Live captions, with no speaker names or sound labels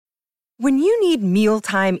When you need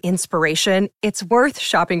mealtime inspiration, it's worth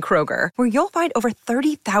shopping Kroger, where you'll find over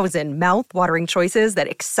 30,000 mouth-watering choices that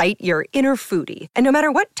excite your inner foodie. And no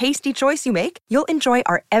matter what tasty choice you make, you'll enjoy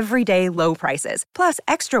our everyday low prices, plus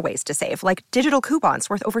extra ways to save, like digital coupons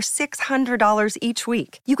worth over $600 each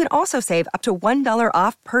week. You can also save up to $1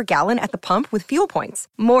 off per gallon at the pump with fuel points.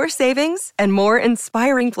 More savings and more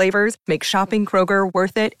inspiring flavors make shopping Kroger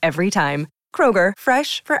worth it every time. Kroger,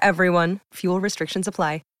 fresh for everyone. Fuel restrictions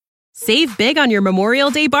apply. Save big on your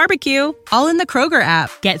Memorial Day barbecue, all in the Kroger app.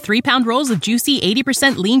 Get 3-pound rolls of juicy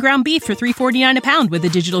 80% lean ground beef for $3.49 a pound with a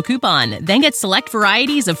digital coupon. Then get select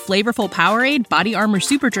varieties of flavorful Powerade, Body Armor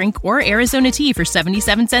Super Drink, or Arizona tea for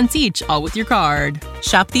 77 cents each, all with your card.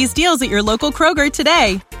 Shop these deals at your local Kroger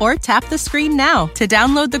today, or tap the screen now to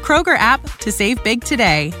download the Kroger app to save big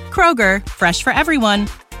today. Kroger, fresh for everyone.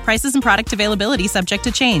 Prices and product availability subject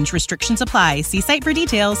to change. Restrictions apply. See site for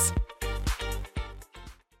details.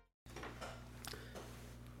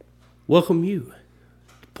 Welcome you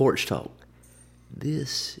to Porch Talk.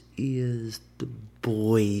 This is the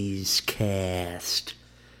Boys Cast.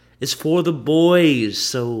 It's for the boys.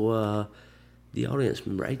 So the audience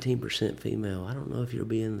member, 18% female. I don't know if you'll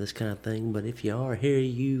be into this kind of thing, but if you are, here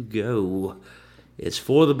you go. It's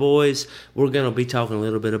for the boys. We're going to be talking a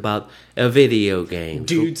little bit about a video game.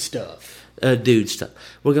 Dude stuff. We're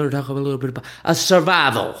going to talk a little bit about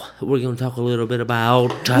survival. We're going to talk a little bit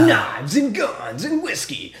about knives and guns and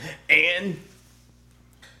whiskey and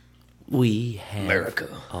we have America.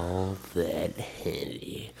 All that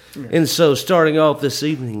handy. Yeah. And so starting off this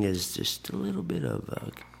evening is just a little bit of a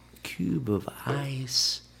cube of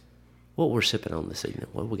ice. What we're sipping on this evening?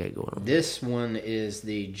 What we got going on? This one is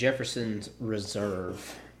the Jefferson's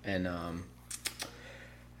Reserve, and I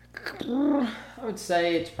would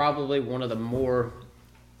say it's probably one of the more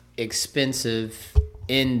expensive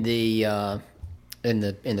in the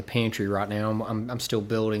pantry right now. I'm still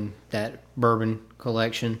building that bourbon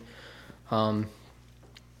collection,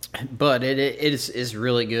 but it is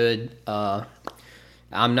really good.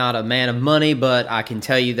 I'm not a man of money, but I can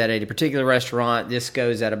tell you that at a particular restaurant, this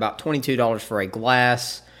goes at about $22 for a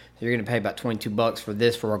glass. So you're going to pay about $22 for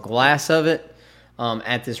this for a glass of it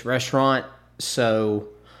at this restaurant. So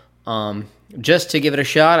just to give it a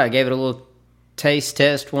shot, I gave it a little taste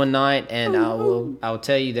test one night, and I will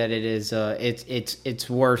tell you that it is it's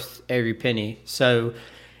worth every penny. So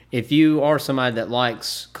if you are somebody that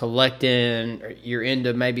likes collecting, or you're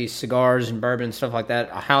into maybe cigars and bourbon and stuff like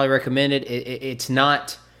that, I highly recommend it. It's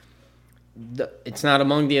not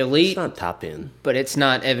among the elite. It's not top end, but it's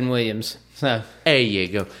not Evan Williams. So there you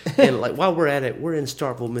go. And like while we're at it, we're in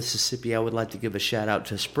Starkville, Mississippi. I would like to give a shout out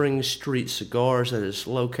to Spring Street Cigars, that is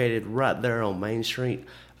located right there on Main Street.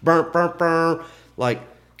 Burn. Like,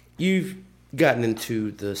 you've gotten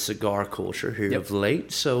into the cigar culture here of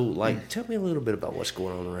late, so like tell me a little bit about what's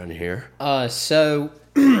going on around here. So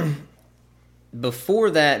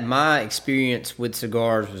before that, my experience with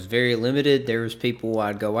cigars was very limited. There was people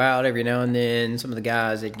I'd go out every now and then, some of the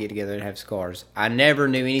guys they'd get together and have cigars. I never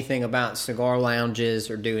knew anything about cigar lounges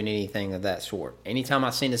or doing anything of that sort. Anytime I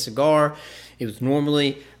seen a cigar, it was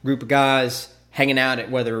normally a group of guys hanging out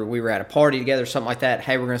at, whether we were at a party together or something like that.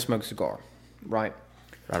 Hey, we're going to smoke a cigar, right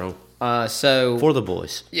on. So for the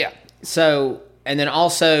boys. Yeah. So, and then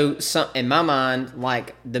also, in my mind,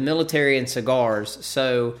 like the military and cigars.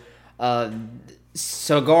 So,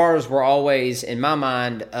 cigars were always, in my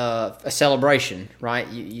mind, a celebration, right?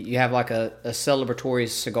 You have like a celebratory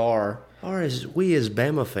cigar. Or as we as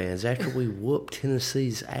Bama fans, after we whooped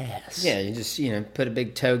Tennessee's ass. Yeah, you just, put a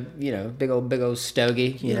big big old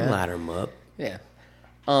stogie, you know. Light them up. Yeah.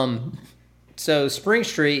 So Spring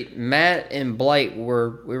Street, Matt and Blake we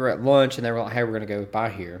were at lunch, and they were like, hey, we're going to go by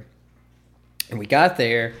here. And we got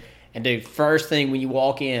there, and dude, first thing when you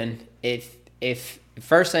walk in, if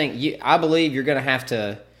first thing, I believe you're going to have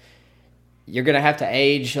to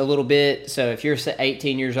age a little bit. So if you're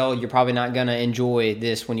 18 years old, you're probably not going to enjoy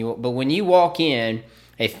this but when you walk in,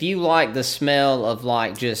 if you like the smell of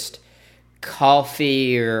like just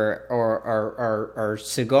coffee or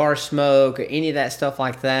cigar smoke or any of that stuff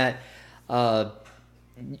like that,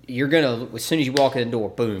 you're gonna, as soon as you walk in the door,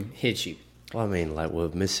 boom, hits you. Well, I mean, like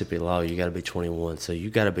with Mississippi law, you got to be 21, so you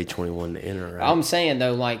got to be 21 to enter. Right? I'm saying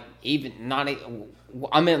though, like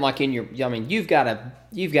I meant like in your, I mean, you've got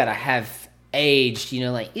to have aged,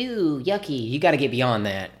 like, ew, yucky. You got to get beyond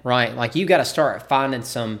that, right? Like you got to start finding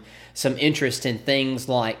some interest in things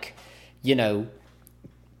like,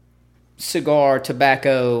 cigar,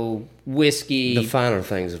 tobacco, whiskey, the finer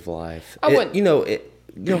things of life. You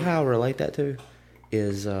know how I relate that to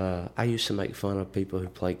is I used to make fun of people who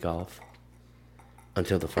played golf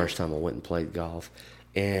until the first time I went and played golf,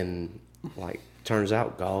 and like, turns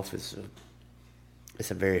out golf is it's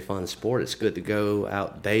a very fun sport. It's good to go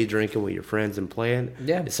out day drinking with your friends and playing.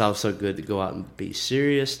 Yeah. It's also good to go out and be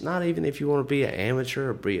serious. Not even if you want to be an amateur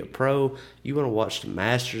or be a pro. You want to watch the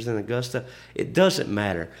Masters in Augusta. It doesn't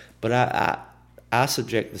matter. But I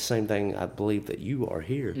subject the same thing I believe that you are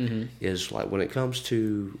here. Is like when it comes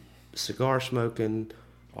to cigar smoking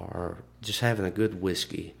or just having a good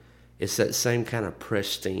whiskey, it's that same kind of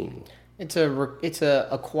pristine. It's a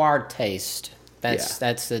acquired taste.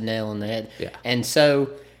 That's the nail on the head. Yeah. And so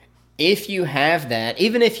if you have that,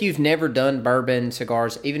 even if you've never done bourbon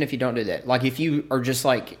cigars, even if you don't do that, like if you are just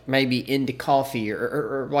like maybe into coffee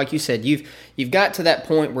or like you said, you've got to that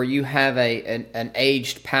point where you have an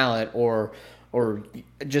aged palate or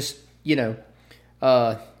just,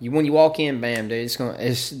 when you walk in, bam, dude,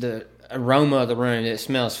 it's the aroma of the room. It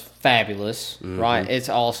smells fabulous, right? It's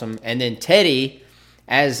awesome. And then Teddy,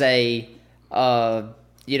 as a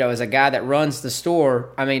guy that runs the store,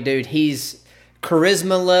 I mean, dude, he's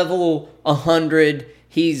charisma level 100.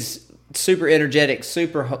 He's super energetic,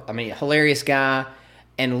 hilarious guy,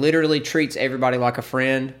 and literally treats everybody like a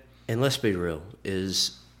friend. And let's be real,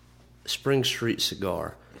 is Spring Street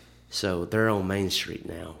Cigar. So they're on Main Street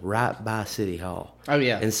now, right by City Hall. Oh,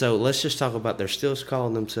 yeah. And so let's just talk about, they're still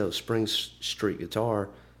calling themselves Spring Street Cigar.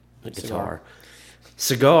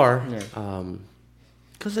 Yeah.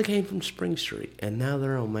 Because they came from Spring Street, and now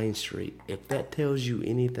they're on Main Street. If that tells you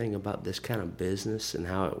anything about this kind of business and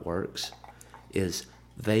how it works, is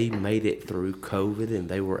they made it through COVID, and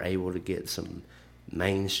they were able to get some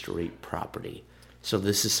Main Street property. So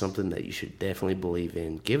this is something that you should definitely believe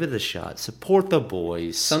in. Give it a shot. Support the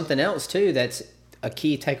boys. Something else, too, that's a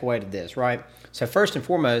key takeaway to this, right? So first and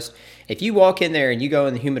foremost, if you walk in there and you go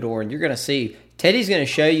in the humidor and you're going to see, Teddy's going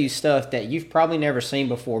to show you stuff that you've probably never seen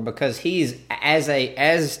before, because he's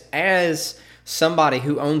as somebody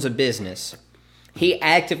who owns a business, he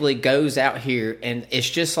actively goes out here, and it's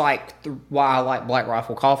just like why I like Black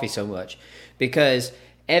Rifle Coffee so much, because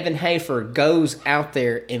Evan Hafer goes out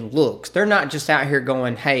there and looks. They're not just out here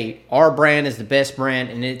going, hey, our brand is the best brand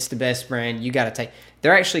and it's the best brand, you got to take.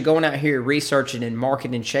 They're actually going out here researching and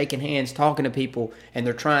marketing, shaking hands, talking to people, and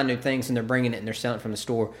they're trying new things, and they're bringing it and they're selling it from the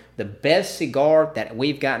store. The best cigar that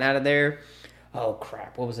we've gotten out of there, oh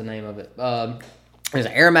crap, what was the name of it? There's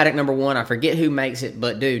an Aromatic No. 1. I forget who makes it,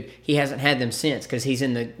 but dude, he hasn't had them since because he's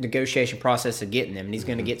in the negotiation process of getting them, and he's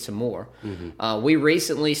going to get some more. We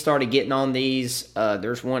recently started getting on these.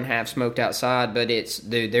 There's one half smoked outside, but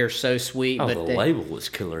they're so sweet. Oh, but the label was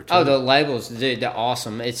killer too. Oh, the labels, dude, they're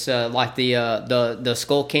awesome. It's like the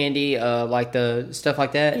skull candy, like the stuff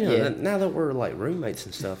like that. Yeah. Now that we're like roommates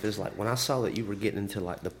and stuff, is like when I saw that you were getting into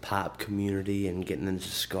like the pipe community and getting into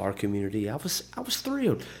the cigar community, I was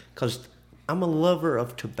thrilled because I'm a lover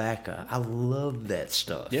of tobacco. I love that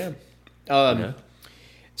stuff. Yeah.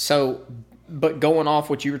 So, but going off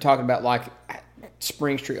what you were talking about, like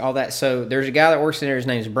Spring Street, all that. So there's a guy that works in there. His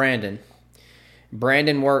name's Brandon.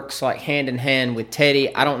 Brandon works like hand in hand with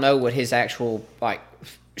Teddy. I don't know what his actual like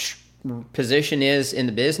position is in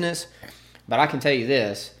the business, but I can tell you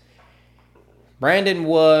this. Brandon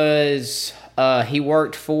was, he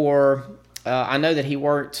worked for, I know that he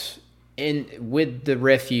worked with the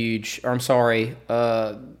refuge, or I'm sorry,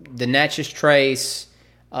 the Natchez Trace,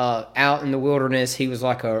 out in the wilderness. He was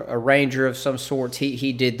like a ranger of some sort.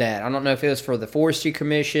 He did that. I don't know if it was for the Forestry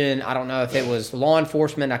Commission. I don't know if it was law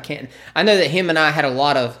enforcement. I know that him and I had a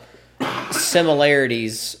lot of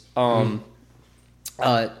similarities,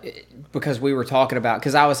 because we were talking about,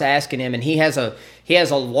 because I was asking him, and he has a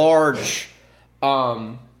large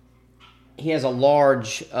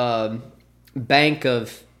bank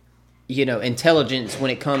of intelligence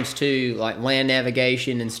when it comes to like land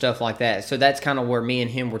navigation and stuff like that. So that's kind of where me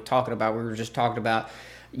and him were talking about. We were just talking about,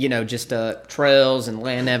 just trails and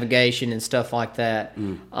land navigation and stuff like that.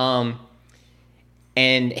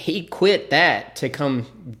 And he quit that to come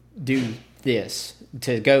do this,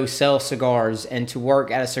 to go sell cigars and to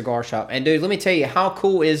work at a cigar shop. And dude, let me tell you, how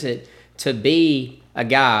cool is it to be a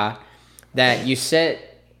guy that you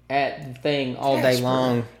sit at the thing all day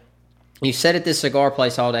long. You sit at this cigar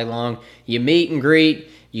place all day long. You meet and greet.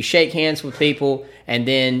 You shake hands with people, and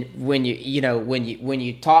then when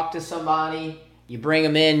you talk to somebody, you bring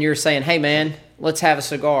them in. You're saying, "Hey, man, let's have a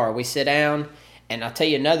cigar." We sit down, and I'll tell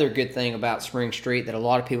you another good thing about Spring Street that a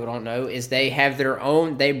lot of people don't know is they have their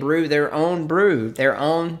own. They brew their own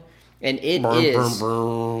and it is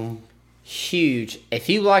huge. If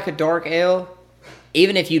you like a dark ale,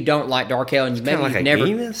 even if you don't like dark ale, and you've never.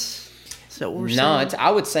 Guinness? No, I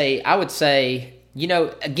would say, a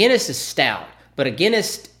Guinness is stout, but a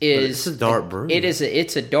Guinness is it's a dark brew.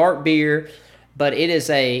 It's a dark beer. but it's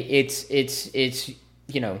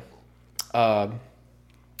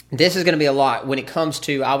this is going to be a lot when it comes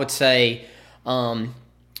to, I would say,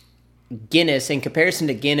 Guinness. In comparison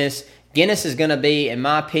to Guinness is going to be, in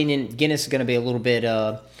my opinion, Guinness is going to be a little bit,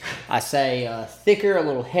 thicker, a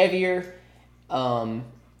little heavier.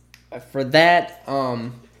 For that,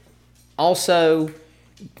 also,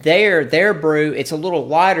 their brew, it's a little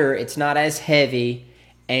lighter. It's not as heavy,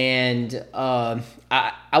 and I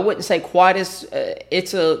wouldn't say quite as.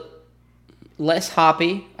 It's a less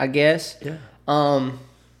hoppy, I guess. Yeah.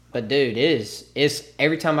 But dude, it's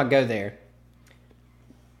every time I go there.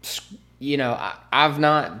 I've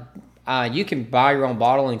not. You can buy your own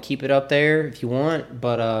bottle and keep it up there if you want,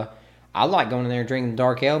 but I like going in there and drinking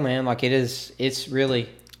dark ale, man. Like it's really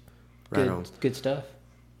good stuff.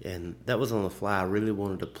 And that was on the fly. I really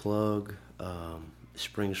wanted to plug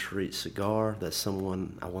Spring Street Cigar. That's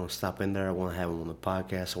someone I want to stop in there. I want to have them on the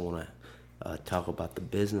podcast. I want to talk about the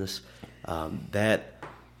business.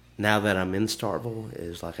 Now that I'm in Starkville,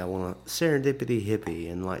 is like I want to serendipity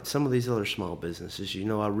hippie and like some of these other small businesses.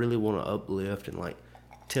 I really want to uplift and like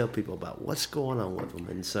tell people about what's going on with them.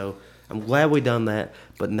 And so I'm glad we done that.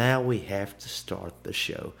 But now we have to start the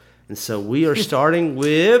show. And so we are starting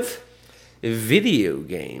with video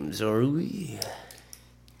games, are we?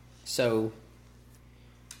 So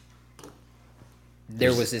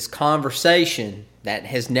there was this conversation that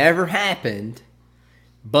has never happened,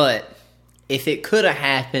 but if it could have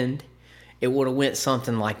happened, it would have went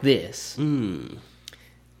something like this.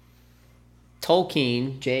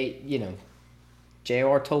 Tolkien, J.R.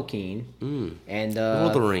 Tolkien, and Lord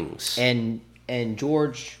of the Rings, and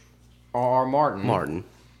George R.R. Martin,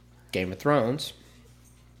 Game of Thrones,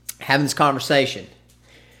 having this conversation.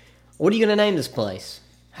 What are you going to name this place?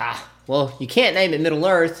 Well, you can't name it Middle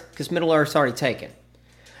Earth because Middle Earth's already taken.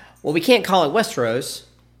 Well, we can't call it Westeros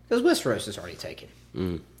because Westeros is already taken.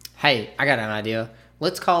 Hey, I got an idea.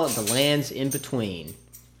 Let's call it the Lands in Between.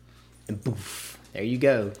 And boof, there you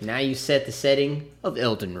go. Now you set the setting of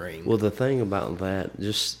Elden Ring. Well, the thing about that,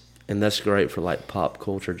 and that's great for like pop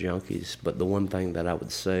culture junkies, but the one thing that I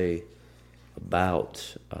would say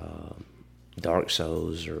about Dark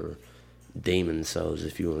Souls or Demon Souls,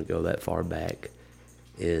 if you want to go that far back,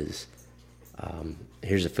 is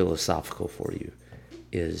here's a philosophical for you.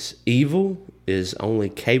 Is evil is only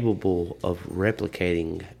capable of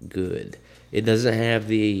replicating good. It doesn't have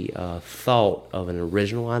the thought of an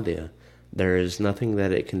original idea. There is nothing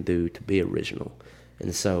that it can do to be original.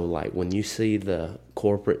 And so, like, when you see the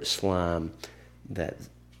corporate slime that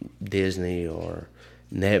Disney or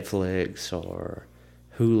Netflix or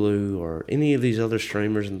Hulu or any of these other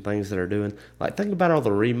streamers and things that are doing, like, think about all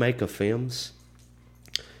the remake of films.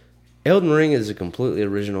 Elden Ring is a completely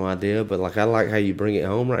original idea, but like I like how you bring it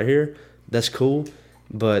home right here. That's cool.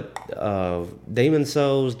 But Demon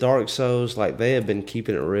Souls, Dark Souls, like they have been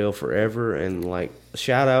keeping it real forever. And like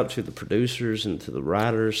shout out to the producers and to the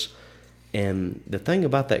writers. And the thing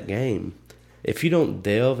about that game, if you don't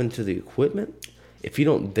delve into the equipment, if you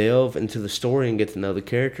don't delve into the story and get to know the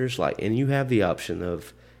characters, like, and you have the option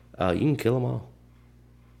of you can kill them all.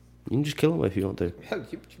 You can just kill them if you want to.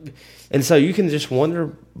 And so you can just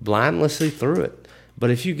wander blindlessly through it.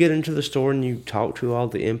 But if you get into the store and you talk to all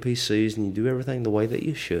the NPCs and you do everything the way that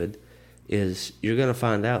you should, you're going to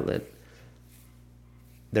find out that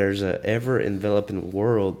there's an ever-enveloping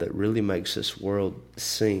world that really makes this world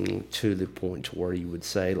sing to the point to where you would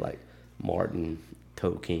say, like, Martin,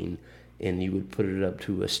 Tolkien, and you would put it up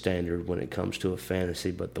to a standard when it comes to a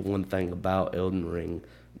fantasy. But the one thing about Elden Ring,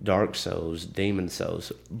 Dark Souls, Demon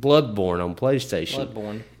Souls, Bloodborne on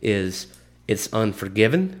PlayStation is it's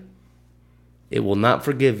unforgiven. It will not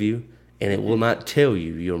forgive you, and it will not tell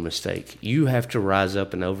you your mistake. You have to rise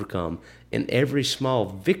up and overcome. And every small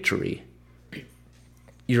victory,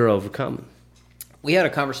 you're overcoming. We had a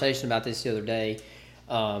conversation about this the other day,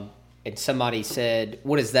 and somebody said,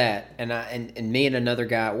 "What is that?" And me and another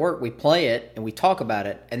guy at work, we play it and we talk about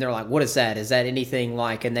it, and they're like, "What is that? Is that anything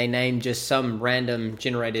like?" And they named just some random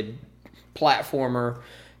generated platformer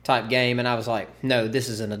type game, and I was like, "No, this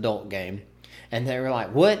is an adult game." And they were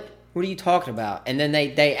like, "What? What are you talking about?" And then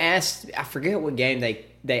they asked, I forget what game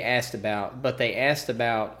they asked about, but they asked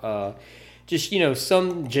about just,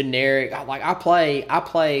 some generic, like I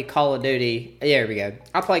play Call of Duty. There we go.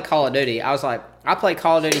 I play Call of Duty. I was like, I play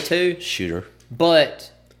Call of Duty too. Shooter. But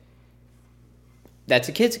that's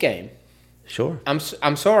a kid's game. Sure. I'm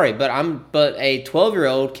sorry, but a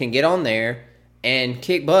 12-year-old can get on there and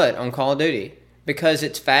kick butt on Call of Duty because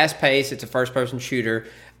it's fast paced. It's a first person shooter.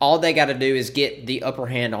 All they got to do is get the upper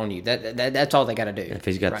hand on you. That's all they got to do. And if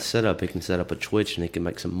he's got the setup, he can set up a Twitch and he can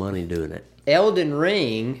make some money doing it. Elden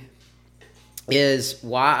Ring is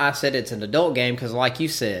why I said it's an adult game, because like you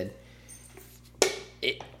said,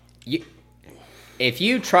 if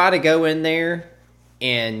you try to go in there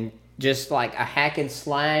and just like a hack and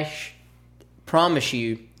slash, promise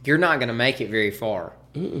you, you're not going to make it very far.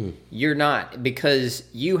 You're not, because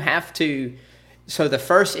you have to. So the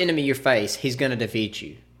first enemy you face, he's going to defeat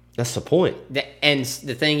you. That's the point. And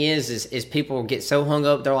the thing is people get so hung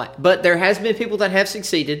up. They're like, but there has been people that have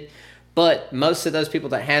succeeded, but most of those people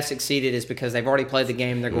that have succeeded is because they've already played the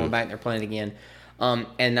game. They're going back and they're playing it again.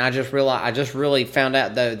 And I just really found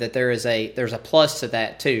out though that there's a plus to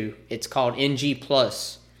that too. It's called NG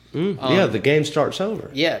plus. Yeah, the game starts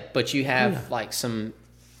over. Yeah, but you have like some.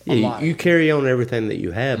 Yeah, you carry on everything that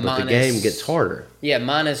you have, but the game gets harder. Yeah,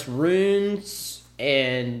 minus runes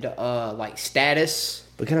and like status.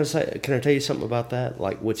 But can I tell you something about that?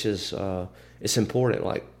 Like, which is it's important.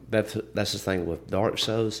 Like that's the thing with Dark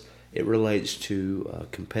Souls. It relates to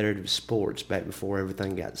competitive sports back before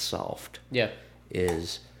everything got soft. Yeah,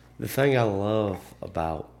 is the thing I love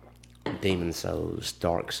about Demon Souls,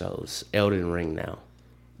 Dark Souls, Elden Ring now,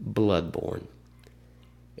 Bloodborne.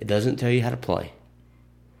 It doesn't tell you how to play.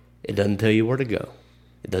 It doesn't tell you where to go.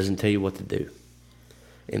 It doesn't tell you what to do.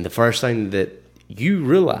 And the first thing that you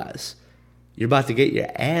realize, you're about to get your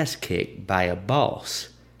ass kicked by a boss.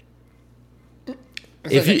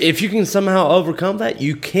 If you can somehow overcome that,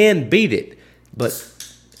 you can beat it. But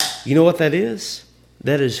you know what that is?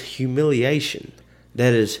 That is humiliation.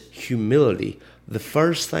 That is humility. The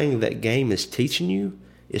first thing that game is teaching you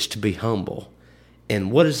is to be humble.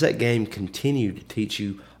 And what does that game continue to teach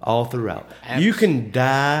you all throughout? Absolutely. You can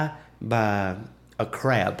die by a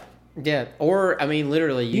crab. Yeah, or, I mean,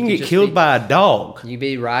 literally. You can get killed by a dog. You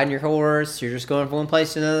be riding your horse, you're just going from one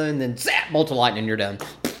place to another, and then zap, bolt of lightning, you're done.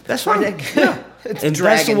 That's right. Yeah. And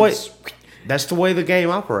that's the way the game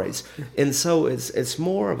operates. And so it's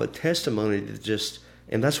more of a testimony to just,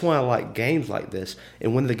 and that's why I like games like this.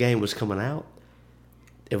 And when the game was coming out,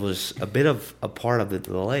 it was a bit of a part of the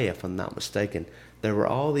delay, if I'm not mistaken. There were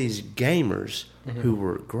all these gamers who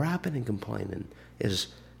were griping and complaining.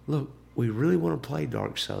 Look, we really want to play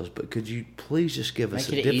Dark Souls, but could you please just give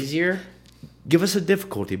us easier? Give us a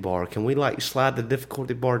difficulty bar. Can we slide the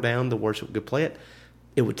difficulty bar down to where we could play it?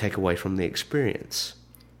 It would take away from the experience.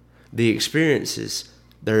 The experience is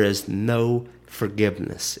there is no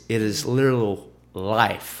forgiveness. It is literal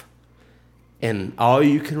life. And all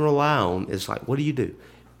you can rely on is what do you do?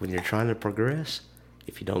 When you're trying to progress,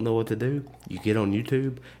 if you don't know what to do, you get on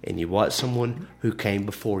YouTube and you watch someone who came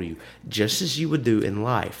before you, just as you would do in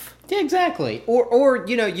life. Yeah, exactly. Or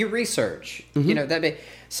you research. Mm-hmm.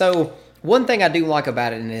 So one thing I do like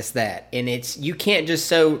about it is that, and it's you can't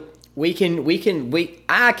just I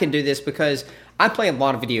can do this because I play a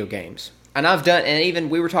lot of video games, and and even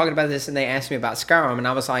we were talking about this, and they asked me about Skyrim, and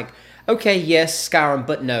I was like, okay, yes, Skyrim,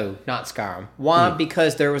 but no, not Skyrim. Why?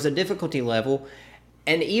 Because there was a difficulty level.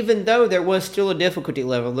 And even though there was still a difficulty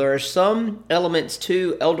level, there are some elements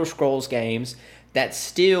to Elder Scrolls games that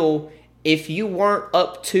still, if you weren't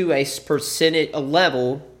up to a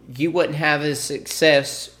level, you wouldn't have a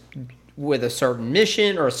success with a certain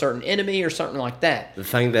mission or a certain enemy or something like that. The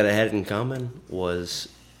thing that it had in common was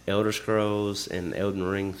Elder Scrolls and Elden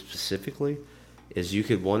Ring specifically is you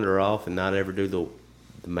could wander off and not ever do the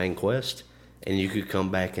main quest, and you could come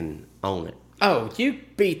back and own it. Oh, you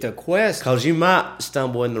beat the quest. Because you might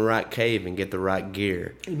stumble in the right cave and get the right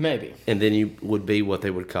gear. Maybe. And then you would be what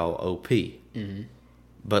they would call OP. Mm-hmm.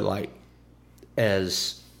 But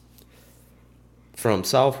as From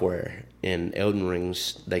Software in Elden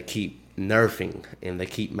Rings, they keep nerfing and they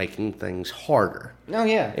keep making things harder. Oh,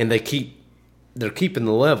 yeah. And they're keeping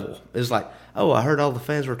the level. It's I heard all the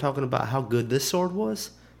fans were talking about how good this sword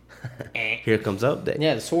was. Here comes update.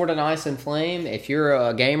 Yeah, the Sword and Ice and Flame. If you're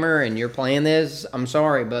a gamer and you're playing this, I'm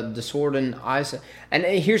sorry, but the Sword and Ice. And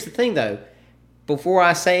here's the thing, though. Before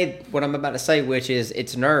I say what I'm about to say, which is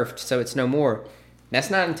it's nerfed, so it's no more.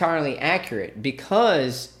 That's not entirely accurate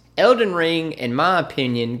because Elden Ring, in my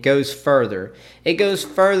opinion, goes further. It goes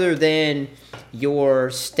further than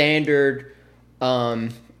your standard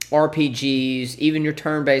RPGs, even your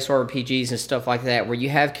turn-based RPGs and stuff like that, where you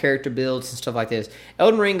have character builds and stuff like this.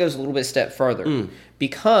 Elden Ring goes a little bit step further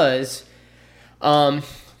because,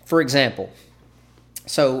 for example,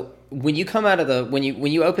 so when you come out of when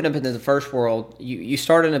you open up into the first world, you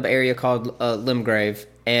start in an area called Limgrave,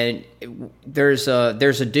 and there's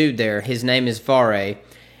a dude there. His name is Vare.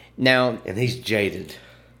 Now, and he's jaded.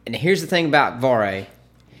 And here's the thing about Vare: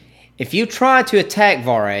 if you try to attack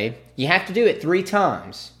Vare, you have to do it 3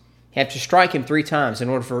 times. You have to strike him 3 times in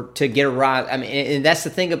order to get a rise. I mean, and that's the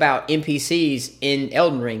thing about NPCs in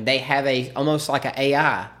Elden Ring. They have almost like an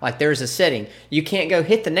AI. Like there's a setting. You can't go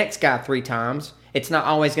hit the next guy 3 times. It's not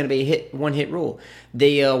always going to be a one-hit rule.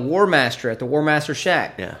 The War Master at the War Master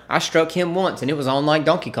Shack, I struck him once, and it was on like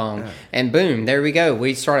Donkey Kong. Yeah. And boom, there we go.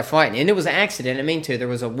 We started fighting. And it was an accident. I didn't mean to. There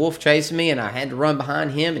was a wolf chasing me, and I had to run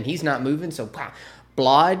behind him, and he's not moving. So,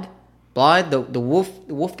 Blood, the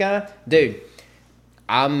wolf guy, dude.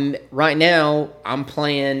 I'm discovering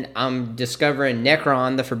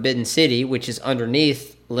Necron, the Forbidden City, which is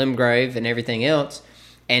underneath Limgrave and everything else.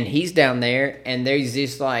 And he's down there, and there's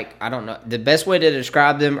these, like, I don't know. The best way to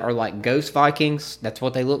describe them are like ghost Vikings. That's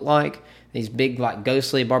what they look like. These big, like,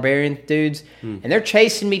 ghostly barbarian dudes. And they're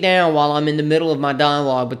chasing me down while I'm in the middle of my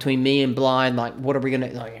dialogue between me and Blind. Like, what are we going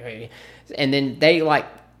to, like, and then they, like,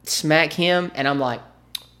 smack him, and I'm like,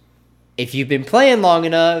 if you've been playing long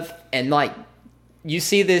enough, and, like, you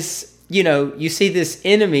see this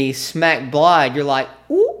enemy smack Blythe, you're like,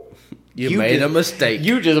 ooh. You made a mistake.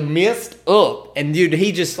 You just messed up. And dude,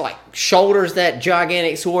 he just like shoulders that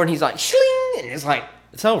gigantic sword, and he's like, shling, and it's like,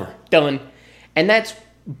 it's over. Done.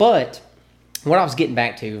 But what I was getting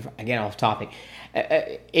back to, again off topic,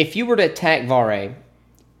 if you were to attack Vare,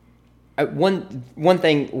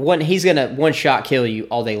 he's going to one-shot kill you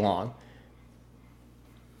all day long.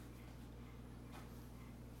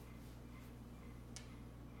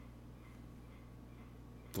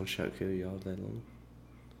 One shot kill you all day long.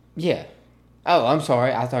 Yeah. Oh, I'm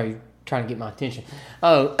sorry. I thought you were trying to get my attention.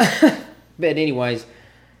 Oh, but anyways,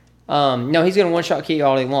 no, he's going to one-shot kill you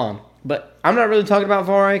all day long. But I'm not really talking about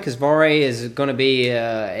Vare, because Vare is going to be,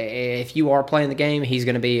 if you are playing the game, he's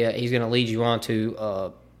going to lead you on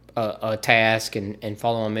to a task and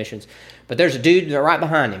follow on missions. But there's a dude right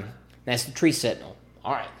behind him. That's the Tree Sentinel.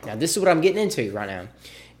 All right. Now, this is what I'm getting into right now.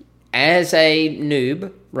 As a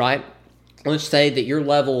noob, right? Let's say that you're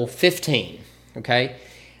level 15, okay?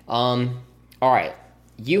 All right.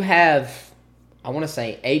 You have, I want to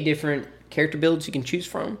say, 8 different character builds you can choose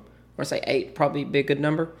from. I want to say 8, probably be a good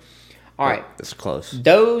number. All right. That's close.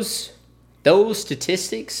 Those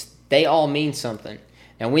statistics, they all mean something.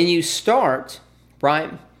 Now, when you start,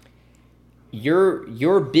 right,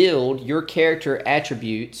 your build, your character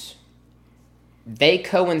attributes, they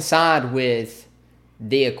coincide with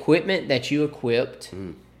the equipment that you equipped,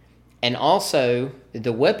 and also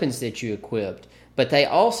the weapons that you equipped, but they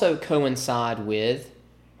also coincide with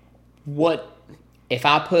what if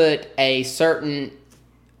I put a certain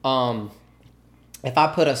upgrade,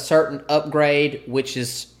 which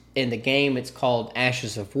is in the game it's called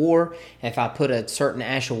Ashes of War. If I put a certain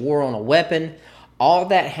Ash of War on a weapon, all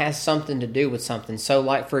that has something to do with something. So,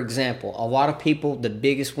 like, for example, a lot of people, the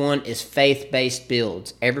biggest one is faith-based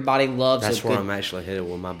builds. Everybody loves That's where I'm actually headed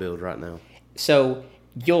with my build right now. So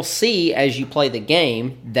you'll see as you play the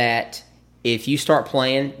game that if you start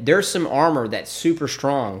playing, there's some armor that's super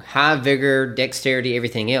strong, high vigor, dexterity,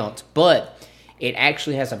 everything else, but it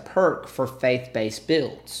actually has a perk for faith-based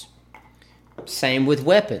builds. Same with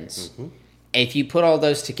weapons. If you put all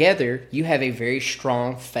those together, you have a very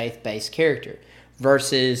strong faith-based character.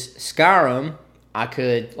 Versus Skyrim, I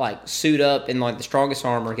could like suit up in like the strongest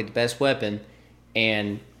armor, get the best weapon,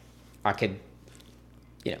 and I could,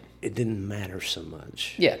 It didn't matter so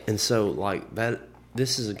much. Yeah. And so, like,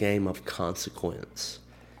 this is a game of consequence.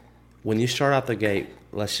 When you start out the gate,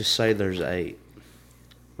 let's just say there's 8,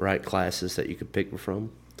 right, classes that you could pick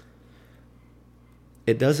from.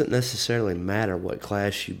 It doesn't necessarily matter what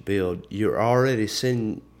class you build. You're already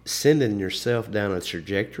sending yourself down a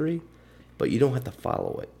trajectory, but you don't have to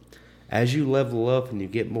follow it. As you level up and you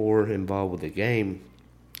get more involved with the game,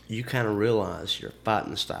 you kind of realize your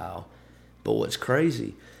fighting style. But what's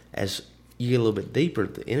crazy, as you get a little bit deeper,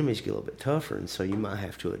 the enemies get a little bit tougher, and so you might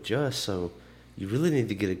have to adjust. So you really need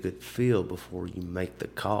to get a good feel before you make the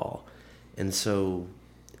call. And so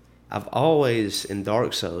I've always, in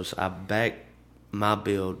Dark Souls, I back my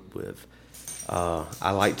build with,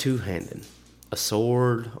 I like two-handed, a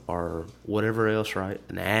sword or whatever else, right?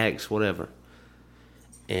 An axe, whatever.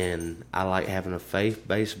 And I like having a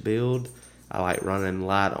faith-based build. I like running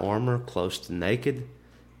light armor close to naked.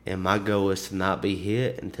 And my goal is to not be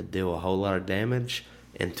hit and to deal a whole lot of damage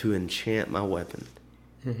and to enchant my weapon.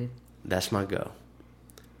 That's my goal.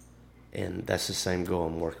 And that's the same goal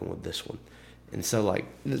I'm working with this one. And so, like,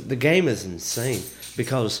 the game is insane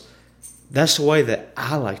because that's the way that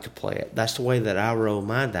I like to play it. That's the way that I roll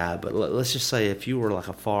my die. But let's just say if you were like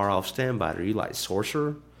a far-off standbiter, you like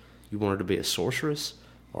sorcerer, you wanted to be a sorceress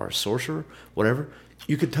or a sorcerer, whatever,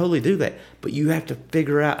 you could totally do that. But you have to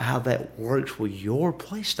figure out how that works with your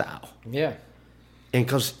play style. Yeah. And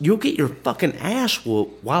because you'll get your fucking ass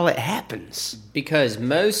whooped while it happens. Because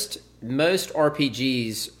most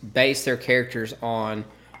RPGs base their characters on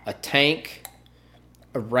a tank,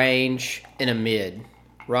 a range, and a mid,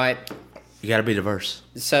 right? You got to be diverse.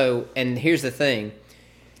 So, and here's the thing.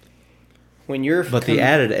 But the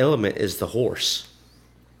added element is the horse.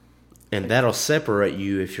 And that'll separate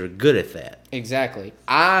you if you're good at that. Exactly.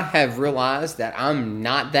 I have realized that I'm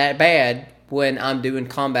not that bad when I'm doing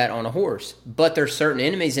combat on a horse. But there's certain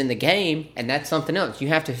enemies in the game, and that's something else. You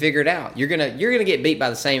have to figure it out. You're gonna get beat by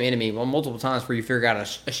the same enemy multiple times before you figure out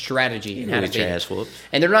a strategy and how to beat it.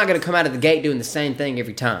 And they're not going to come out of the gate doing the same thing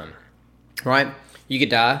every time. Right? You could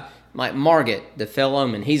die. Like Margit, the Fell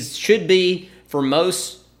Omen. He should be, for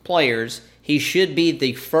most players, he should be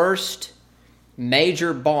the first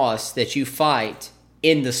major boss that you fight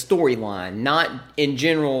in the storyline, not in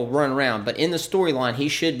general run around, but in the storyline, he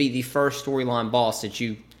should be the first storyline boss that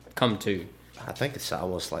you come to. I think it's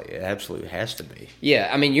almost like it absolutely has to be. Yeah,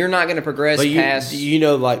 I mean, you're not going to progress past... You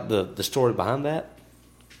know, like, the story behind that?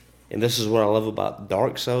 And this is what I love about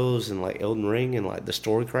Dark Souls and, like, Elden Ring and, like, the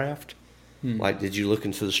storycraft. Like, did you look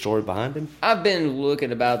into the story behind him? I've been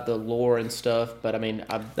looking about the lore and stuff, but I mean...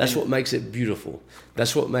 That's what makes it beautiful.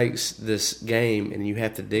 That's what makes this game, and you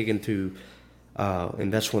have to dig into...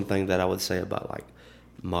 and that's one thing that I would say about, like,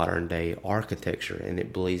 modern-day architecture, and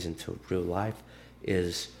it bleeds into real life,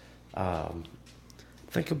 is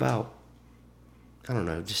think about, I don't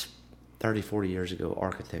know, just 30, 40 years ago,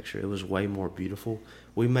 architecture. It was way more beautiful.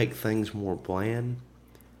 We make things more bland,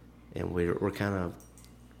 and we're kind of...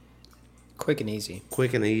 Quick and easy,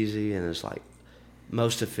 and it's like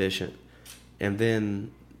most efficient. And then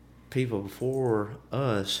people before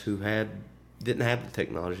us who didn't have the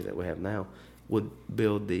technology that we have now would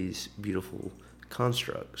build these beautiful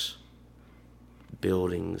constructs,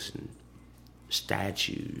 buildings and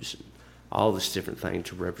statues and all this different thing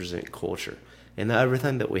to represent culture. And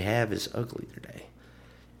everything that we have is ugly today.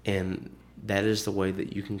 And that is the way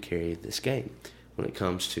that you can carry this game when it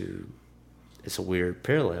comes to, it's a weird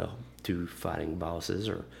parallel to fighting bosses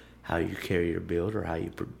or how you carry your build or how you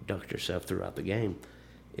conduct yourself throughout the game,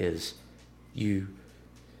 is the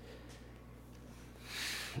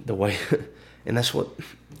way, and that's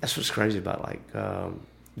what's crazy about, like,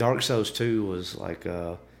 Dark Souls 2 was like,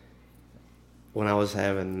 when I was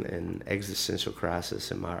having an existential crisis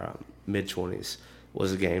in my mid-20s,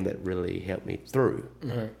 was a game that really helped me through.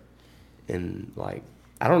 Mm-hmm. And, like,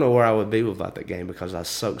 I don't know where I would be without that game because I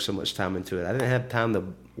soaked so much time into it. I didn't have time to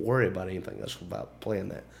worry about anything else about playing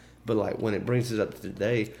that. But, like, when it brings it up to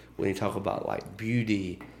today, when you talk about, like,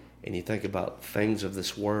 beauty and you think about things of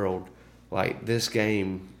this world, like, this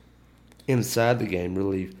game, inside the game,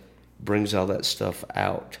 really brings all that stuff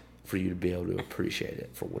out for you to be able to appreciate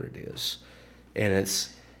it for what it is. And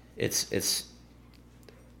it's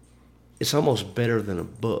almost better than a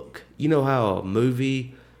book. You know how a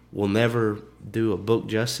movie will never do a book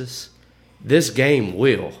justice? This game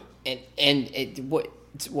will.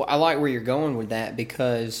 I like where you're going with that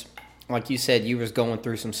because, like you said, you was going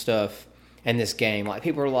through some stuff in this game. Like,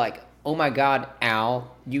 people are like, "Oh my God,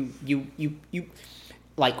 Al, you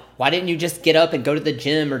like, why didn't you just get up and go to the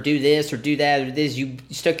gym or do this or do that or this? You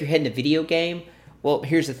stuck your head in a video game." Well,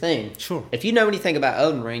 here's the thing. Sure. If you know anything about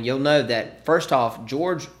Elden Ring, you'll know that, first off,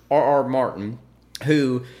 George R.R. Martin,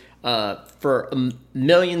 who, for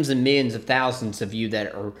millions and millions of thousands of you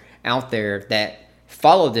that are out there that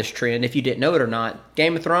follow this trend, if you didn't know it or not,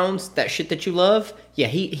 Game of Thrones, that shit that you love, yeah,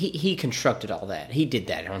 he constructed all that. He did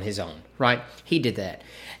that on his own, right? He did that.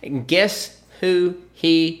 And guess who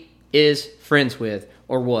he is friends with,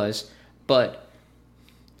 or was, but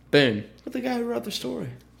boom. But the guy who wrote the story.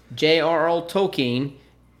 J.R.R. Tolkien,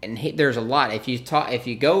 and there's a lot. If you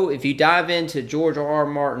dive into George R.R.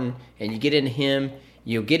 Martin and you get into him,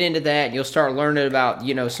 you'll get into that. And you'll start learning about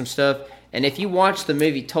some stuff. And if you watch the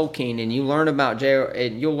movie Tolkien and you learn about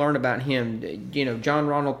and you'll learn about him, John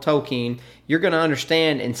Ronald Tolkien, you're going to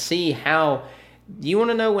understand and see how. You want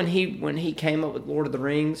to know when he came up with Lord of the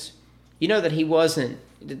Rings? You know that he wasn't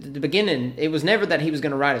the beginning. It was never that he was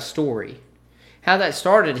going to write a story. How that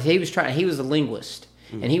started, he was a linguist.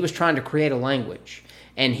 And he was trying to create a language.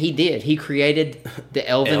 And he did. He created the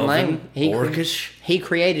Elven language. Orcish. He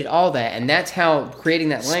created all that. And that's how creating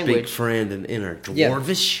that language. Speak friend and inner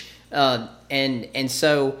Dwarvish. Yeah. And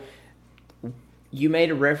so you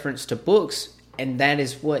made a reference to books. And that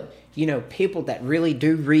is what, people that really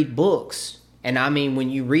do read books. And I mean, when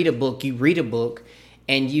you read a book.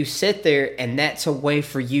 And you sit there, and that's a way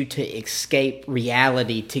for you to escape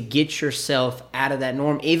reality, to get yourself out of that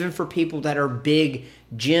norm. Even for people that are big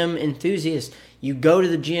gym enthusiasts, You go to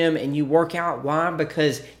the gym and you work out. Why?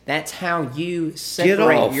 Because that's how you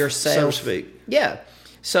separate yourself. So to speak. Yeah.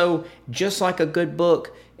 So just like a good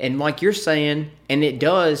book, and like you're saying, and it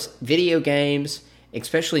does, video games,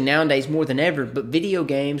 especially nowadays more than ever, but video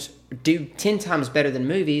games do 10 times better than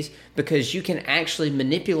movies because you can actually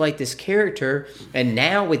manipulate this character. And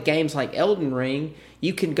now with games like Elden Ring,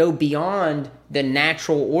 you can go beyond the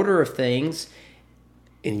natural order of things.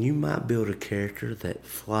 And you might build a character that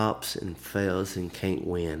flops and fails and can't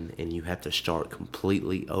win, and you have to start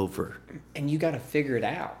completely over. And you got to figure it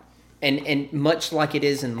out. And much like it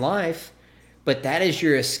is in life, but that is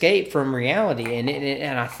your escape from reality.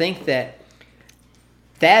 And I think that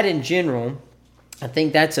in general, I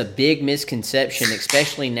think that's a big misconception,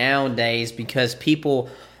 especially nowadays, because people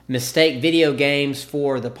mistake video games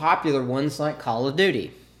for the popular ones like Call of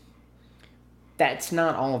Duty. That's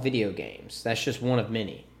not all video games. That's just one of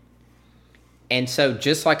many. And so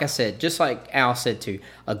just like I said, just like Al said too,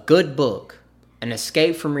 a good book, an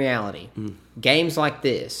escape from reality. Games like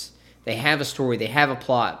this, they have a story, they have a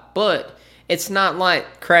plot, but it's not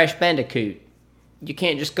like Crash Bandicoot. You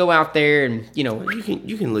can't just go out there and,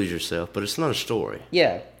 you can lose yourself, but it's not a story.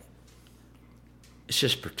 Yeah. It's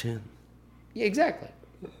just pretend. Yeah, exactly.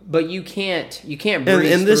 But you can't breeze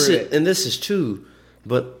through it. And this is too,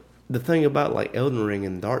 but the thing about like Elden Ring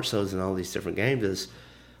and Dark Souls and all these different games is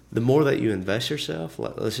the more that you invest yourself,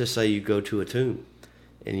 like let's just say you go to a tomb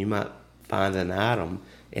and you might find an item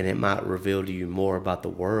and it might reveal to you more about the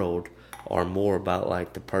world or more about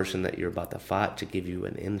like the person that you're about to fight to give you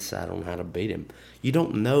an insight on how to beat him. You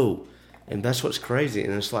don't know. And that's what's crazy.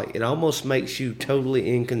 And it's like it almost makes you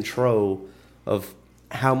totally in control of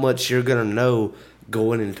how much you're going to know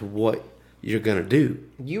going into what you're gonna do.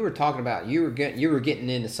 You were talking about you were getting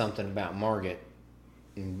into something about Margit,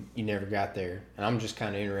 and you never got there. And I'm just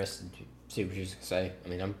kind of interested to see what you was gonna say. I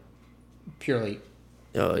mean, I'm purely.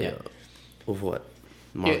 Oh yeah. With what?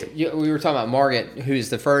 Margit. We were talking about Margit, who's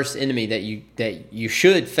the first enemy that you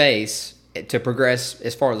should face to progress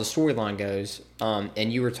as far as the storyline goes.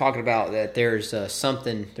 And you were talking about that there's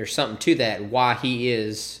something to that why he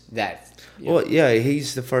is that. Well, yeah,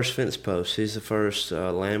 he's the first fence post. He's the first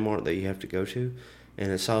landmark that you have to go to,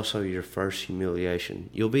 and it's also your first humiliation.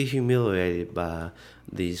 You'll be humiliated by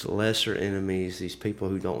these lesser enemies, these people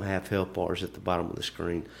who don't have health bars at the bottom of the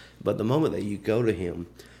screen. But the moment that you go to him,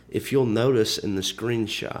 if you'll notice in the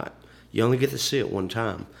screenshot, you only get to see it one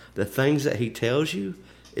time. The things that he tells you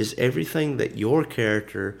is everything that your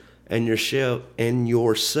character and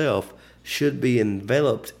yourself should be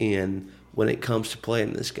enveloped in when it comes to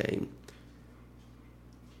playing this game.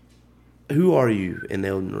 Who are you in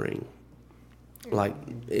Elden Ring? Like,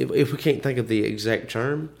 if we can't think of the exact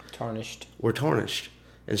term, tarnished. We're tarnished.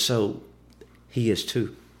 And so, he is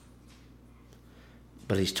too.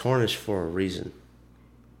 But he's tarnished for a reason.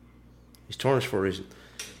 He's tarnished for a reason.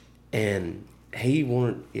 And he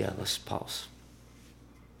wanted... Yeah, let's pause.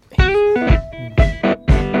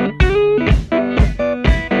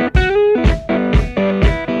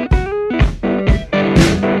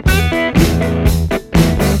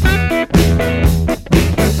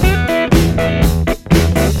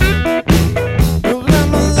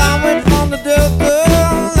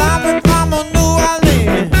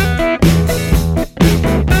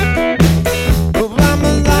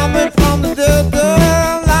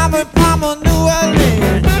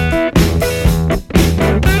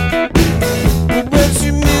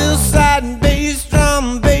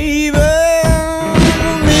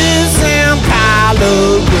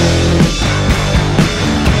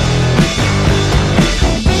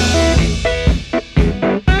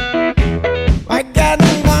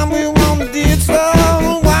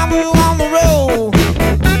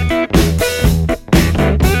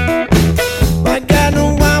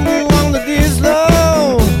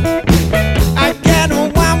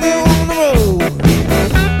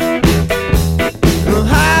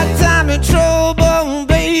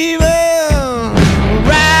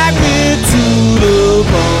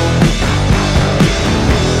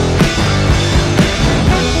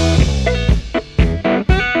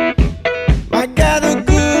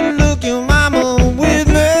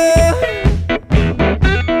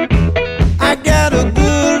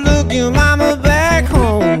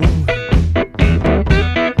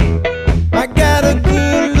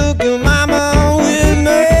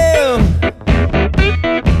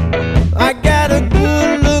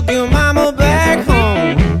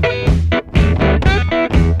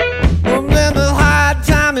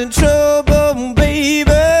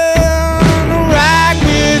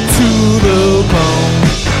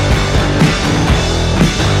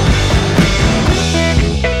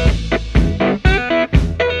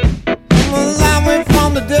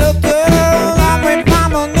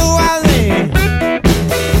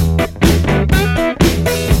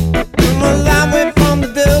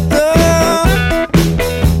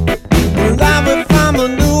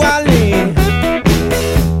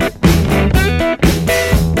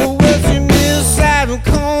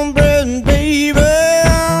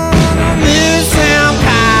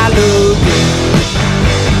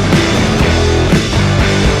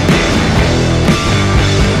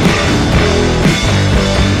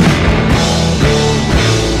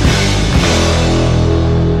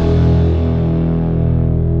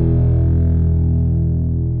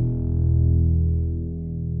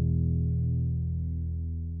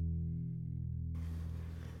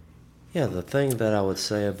 Yeah, the thing that I would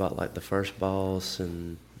say about like the first boss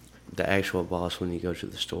and the actual boss when you go to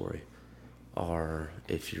the story, or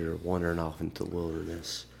if you're wandering off into the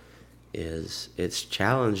wilderness, is it's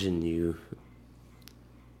challenging you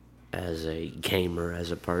as a gamer,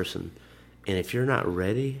 as a person. And if you're not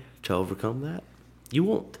ready to overcome that, you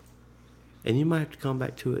won't. And you might have to come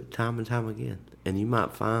back to it time and time again. And you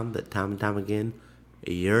might find that time and time again,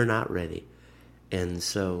 you're not ready. And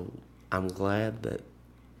so I'm glad that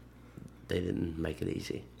they didn't make it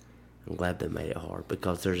easy. I'm glad they made it hard,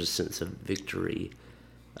 because there's a sense of victory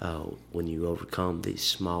when you overcome these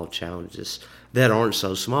small challenges that aren't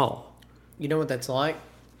so small. You know what that's like?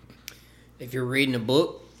 If you're reading a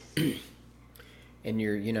book and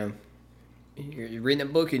you're reading a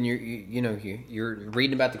book and you're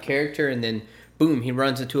reading about the character, and then boom, he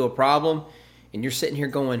runs into a problem, and you're sitting here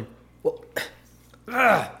going, well,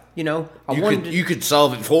 you could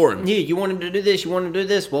solve it for him. Yeah, you want him to do this, you want him to do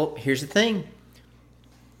this. Well, here's the thing.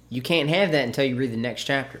 You can't have that until you read the next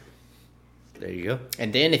chapter. There you go.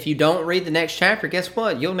 And then if you don't read the next chapter, guess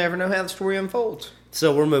what? You'll never know how the story unfolds.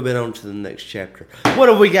 So we're moving on to the next chapter. What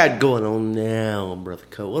do we got going on now, Brother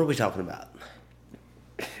Cole? What are we talking about?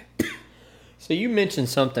 So you mentioned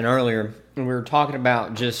something earlier, and we were talking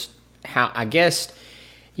about just how, I guess,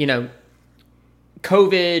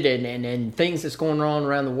 COVID and things that's going on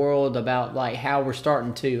around the world, about like how we're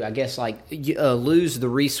starting to, I guess, like lose the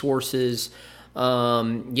resources.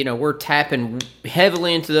 We're tapping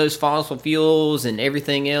heavily into those fossil fuels and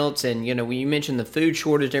everything else. And, when you mentioned the food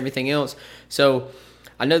shortage and everything else. So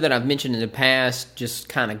I know that I've mentioned in the past just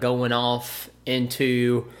kind of going off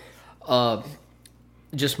into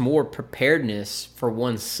just more preparedness for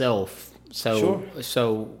oneself. So it's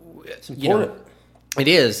important. It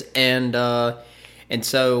is. And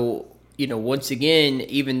so, once again,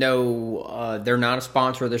 even though they're not a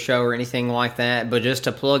sponsor of the show or anything like that, but just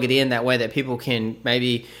to plug it in that way that people can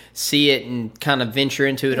maybe see it and kind of venture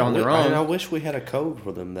into it on their own. And I wish we had a code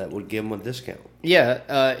for them that would give them a discount.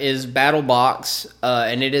 Yeah, is Battle Box,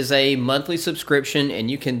 and it is a monthly subscription,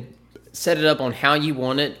 and you can set it up on how you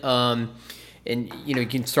want it. And you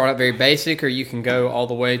can start out very basic, or you can go all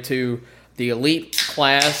the way to the elite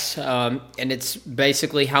class, and it's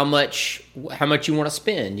basically how much you want to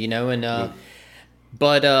spend,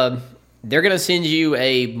 But they're going to send you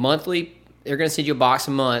a monthly. They're going to send you a box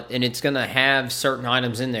a month, and it's going to have certain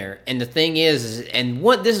items in there. And the thing is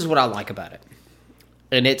this is what I like about it,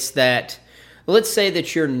 and it's that, let's say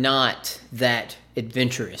that you're not that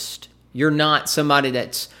adventurous. You're not somebody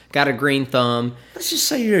that's got a green thumb. Let's just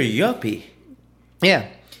say you're a yuppie. Yeah.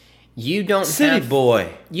 You don't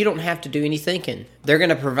boy. You don't have to do any thinking. They're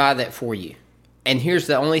going to provide that for you. And here's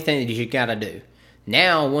the only thing that you got to do.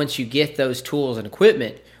 Now, once you get those tools and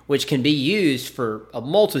equipment, which can be used for a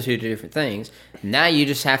multitude of different things, now you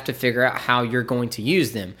just have to figure out how you're going to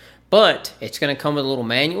use them. But it's going to come with a little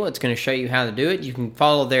manual. It's going to show you how to do it. You can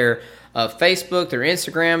follow their Facebook, their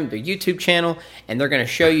Instagram, their YouTube channel, and they're going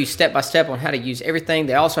to show you step by step on how to use everything.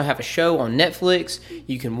 They also have a show on Netflix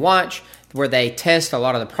you can watch where they test a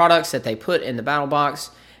lot of the products that they put in the Battle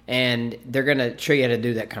Box, and they're going to show you how to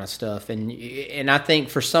do that kind of stuff. And I think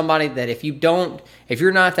for somebody that if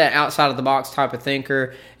you're not that outside of the box type of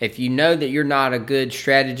thinker, if you know that you're not a good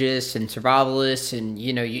strategist and survivalist, and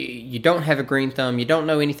you don't have a green thumb, you don't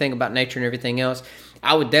know anything about nature and everything else,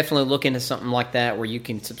 I would definitely look into something like that where you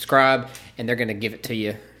can subscribe and they're going to give it to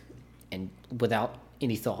you and without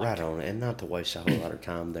any thought. Right on, and not to waste a whole lot of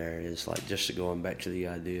time there, is like, just to going back to the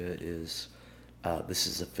idea is this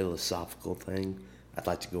is a philosophical thing. I'd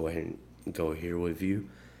like to go ahead and go here with you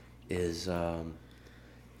is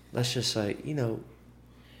let's just say,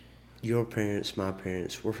 your parents, my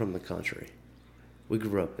parents, we're from the country. We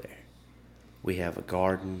grew up there. We have a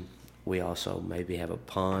garden. We also maybe have a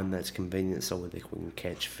pond that's convenient so that we can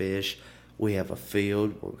catch fish. We have a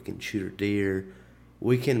field where we can shoot a deer.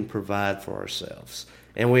 We can provide for ourselves.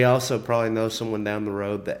 And we also probably know someone down the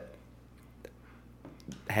road that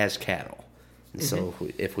has cattle. And so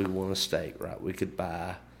if we want a steak, right, we could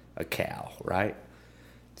buy a cow, right?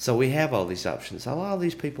 So we have all these options. A lot of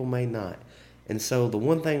these people may not. And so the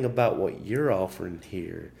one thing about what you're offering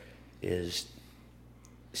here is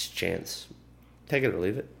chance. Take it or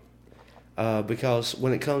leave it. Because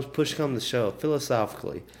when it comes, push comes to shove,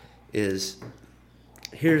 philosophically, here's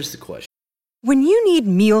the question. When you need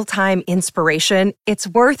mealtime inspiration, it's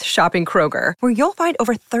worth shopping Kroger, where you'll find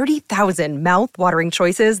over 30,000 mouth-watering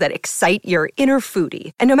choices that excite your inner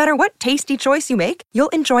foodie. And no matter what tasty choice you make, you'll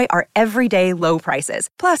enjoy our everyday low prices,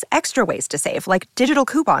 plus extra ways to save, like digital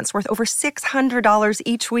coupons worth over $600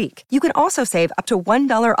 each week. You can also save up to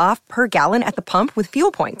 $1 off per gallon at the pump with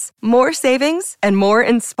fuel points. More savings and more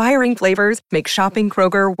inspiring flavors make shopping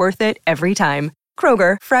Kroger worth it every time.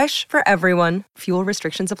 Kroger, fresh for everyone. Fuel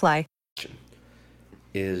restrictions apply.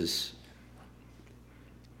 Is,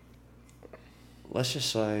 let's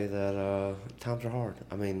just say that times are hard.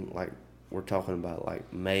 I mean, like, we're talking about,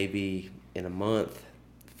 like, maybe in a month,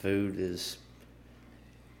 food it's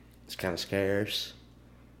kind of scarce,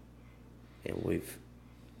 and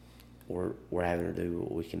we're having to do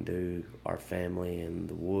what we can do. Our family in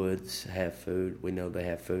the woods have food. We know they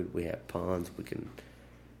have food. We have ponds.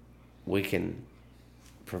 We can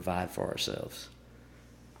provide for ourselves.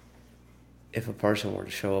 If a person were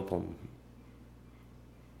to show up on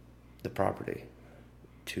the property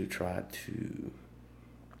to try to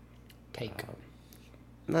take,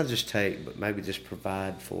 not just take, but maybe just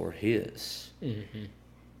provide for his,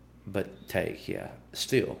 but take, yeah,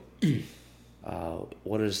 still,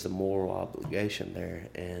 what is the moral obligation there?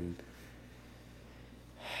 And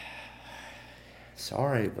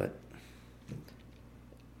sorry, but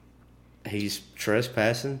he's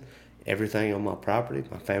trespassing. Everything on my property,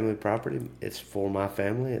 my family property, it's for my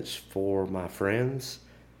family, it's for my friends.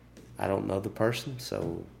 I don't know the person,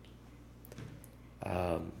 so,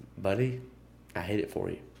 buddy, I hate it for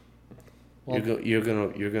you. Well,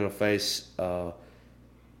 you're gonna face a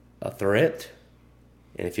threat,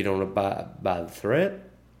 and if you don't abide by the threat,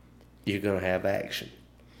 you're gonna have action.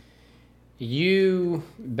 You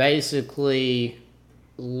basically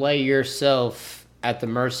lay yourself at the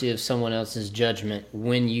mercy of someone else's judgment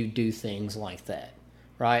when you do things like that,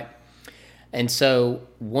 right? And so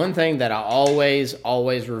one thing that I always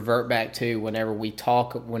revert back to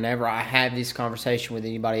whenever I have this conversation with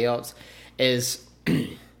anybody else is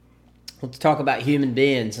let's talk about human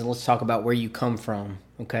beings and let's talk about where you come from,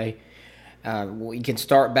 okay? We can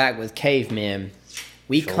start back with cavemen.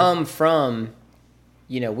 We come from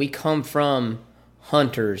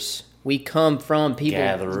hunters. We come from people,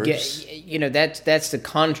 gatherers. That's the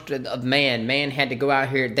construct of man. Man had to go out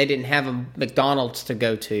here. They didn't have a McDonald's to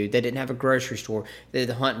go to. They didn't have a grocery store. They had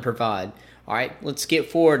to hunt and provide. All right, let's skip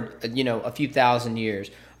forward, a few thousand years.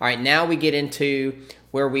 All right, now we get into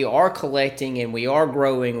where we are collecting and we are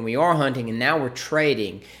growing and we are hunting and now we're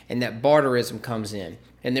trading, and that barterism comes in.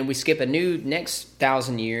 And then we skip a new next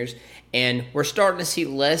 1,000 years, and we're starting to see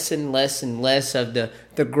less and less and less of the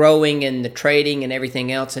growing and the trading and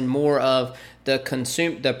everything else, and more of the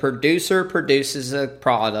producer produces a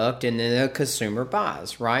product and then the consumer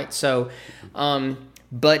buys, right? So,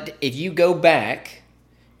 but if you go back,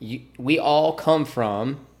 we all come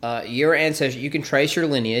from your ancestors. You can trace your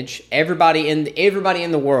lineage. Everybody in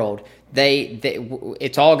the world.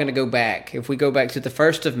 It's all going to go back. If we go back to the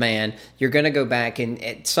first of man, you're going to go back, and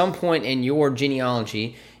at some point in your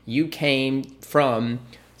genealogy, you came from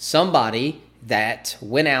somebody that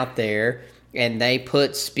went out there and they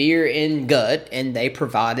put spear in gut and they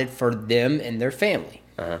provided for them and their family.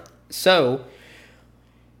 Uh-huh. So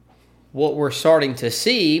what we're starting to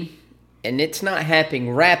see, and it's not happening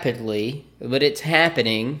rapidly, but it's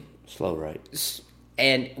happening slow rate.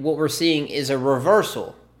 And what we're seeing is a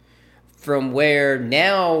reversal from where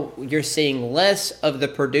now you're seeing less of the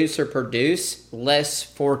producer produce, less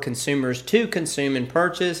for consumers to consume and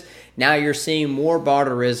purchase. Now you're seeing more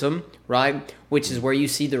barterism, right? Which is where you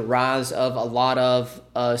see the rise of a lot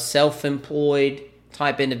of self-employed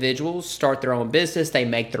type individuals start their own business. They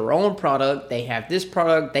make their own product. They have this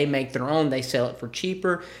product. They make their own. They sell it for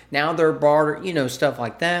cheaper. Now they're barter, stuff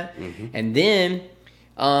like that. Mm-hmm. And then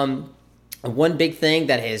one big thing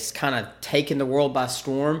that has kind of taken the world by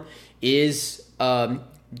storm is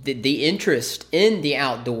the interest in the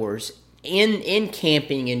outdoors, in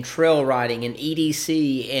camping and trail riding and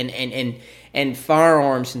EDC and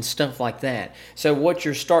firearms and stuff like that. So what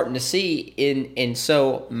you're starting to see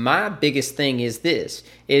so my biggest thing is this,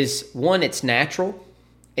 is one, it's natural.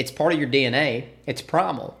 It's part of your DNA. It's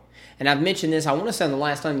primal. And I've mentioned this, I want to say the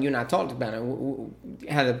last time you and I talked about it, we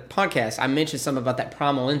had a podcast, I mentioned something about that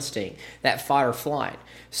primal instinct, that fight or flight.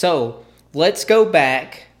 So let's go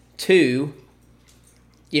back to,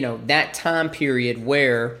 that time period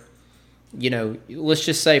where, let's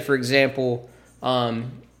just say, for example,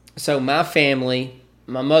 so my family,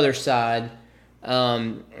 my mother's side,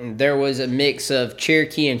 there was a mix of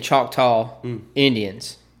Cherokee and Choctaw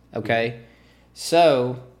Indians, okay?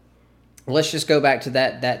 So let's just go back to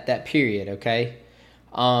that period, okay?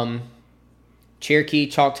 Cherokee,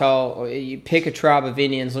 Choctaw, or you pick a tribe of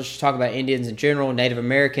Indians. Let's just talk about Indians in general, Native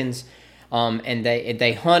Americans, and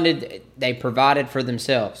they hunted, they provided for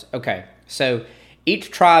themselves. Okay, so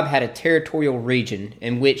each tribe had a territorial region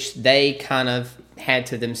in which they kind of had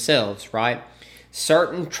to themselves, right?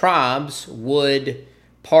 Certain tribes would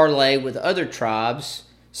parlay with other tribes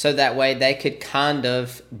so that way they could kind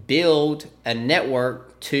of build a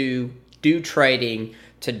network to do trading,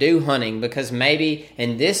 to do hunting, because maybe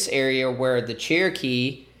in this area where the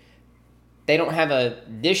Cherokee, they don't have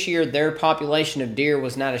this year their population of deer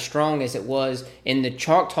was not as strong as it was in the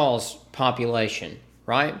Choctaws population,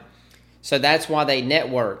 right? So that's why they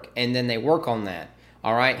network and then they work on that,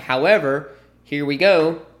 all right? However, here we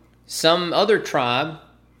go, some other tribe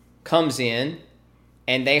comes in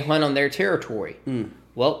and they hunt on their territory.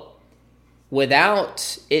 Well,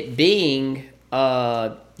 without it being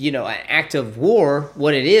an act of war,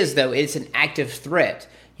 what it is, though, it's an active threat.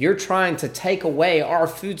 You're trying to take away our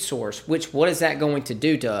food source, which what is that going to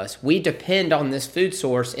do to us? We depend on this food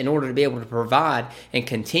source in order to be able to provide and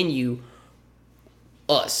continue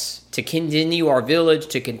us, to continue our village,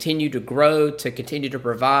 to continue to grow, to continue to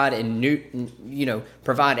provide and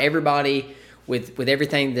provide everybody with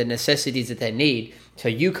everything, the necessities that they need. So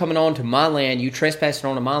you coming on to my land, you trespassing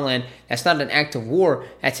onto my land, that's not an act of war.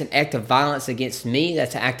 That's an act of violence against me.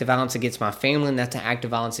 That's an act of violence against my family. And that's an act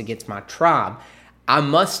of violence against my tribe. I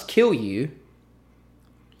must kill you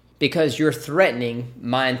because you're threatening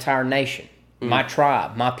my entire nation, my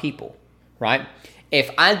tribe, my people, right? If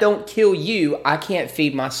I don't kill you, I can't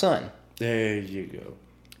feed my son. There you go.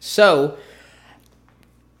 So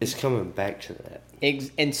it's coming back to that.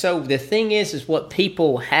 And so the thing is what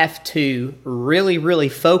people have to really, really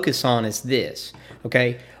focus on is this.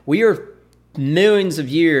 Okay, we are millions of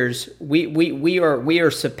years. We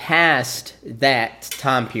are surpassed that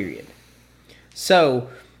time period. So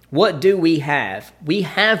what do we have? We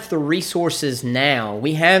have the resources now.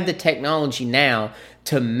 We have the technology now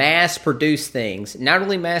to mass produce things. Not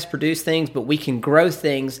only mass produce things, but we can grow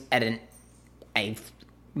things at a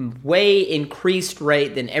way increased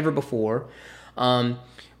rate than ever before.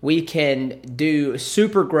 We can do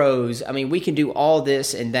super grows. I mean, we can do all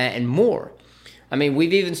this and that and more. I mean,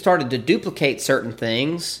 we've even started to duplicate certain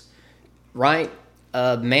things, right?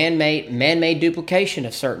 Man-made duplication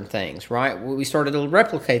of certain things, right? We started to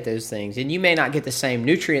replicate those things, and you may not get the same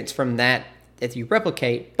nutrients from that if you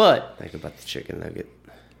replicate, but think about the chicken nugget.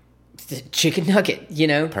 The chicken nugget,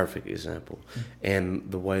 Perfect example. And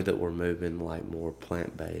the way that we're moving, like, more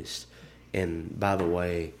plant-based. And by the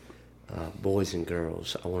way, boys and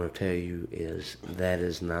girls, I want to tell you that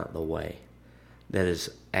is not the way. That is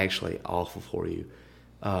actually awful for you.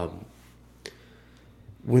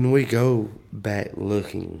 When we go back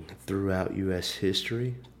looking throughout U.S.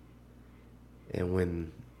 history, and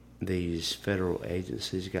when these federal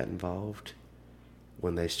agencies got involved,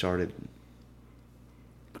 when they started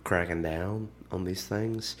cracking down on these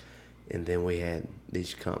things, and then we had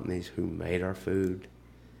these companies who made our food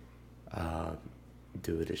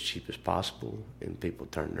do it as cheap as possible, and people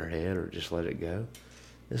turn their head or just let it go.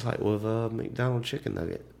 It's like with a McDonald's chicken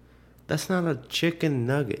nugget. That's not a chicken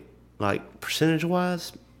nugget. Like,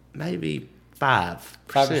 percentage-wise, maybe 5%.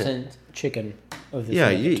 5% chicken. Yeah,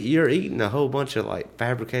 you're eating a whole bunch of, like,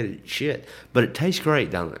 fabricated shit. But it tastes great,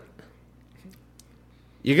 don't it?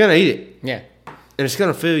 You're going to eat it. Yeah. And it's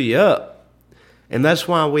going to fill you up. And that's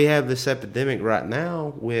why we have this epidemic right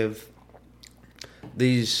now with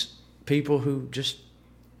these people who just...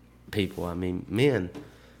 men.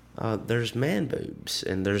 There's man boobs,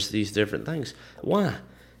 and there's these different things. Why?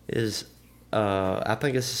 I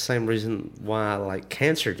think it's the same reason why, like,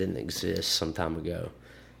 cancer didn't exist some time ago.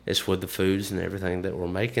 It's with the foods and everything that we're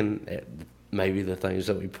making, maybe the things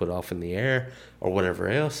that we put off in the air or whatever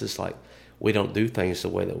else. It's like we don't do things the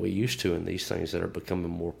way that we used to, and these things that are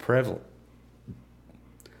becoming more prevalent.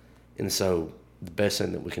 And so the best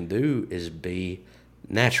thing that we can do is be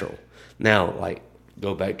natural. Now, like,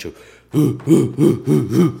 go back to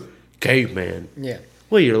caveman. Yeah.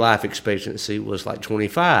 Well, your life expectancy was like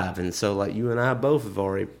 25, and so like you and I both have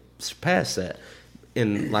already surpassed that.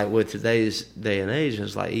 And like with today's day and age,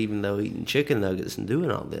 it's like even though eating chicken nuggets and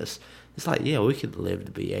doing all this, it's like, yeah, we could live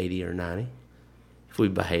to be 80 or 90 if we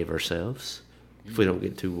behave ourselves, if we don't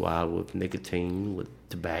get too wild with nicotine, with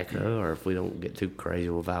tobacco, or if we don't get too crazy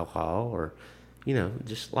with alcohol, or,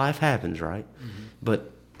 just life happens, right? Mm-hmm.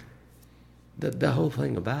 But the whole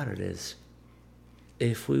thing about it is,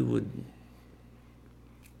 if we would,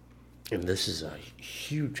 and this is a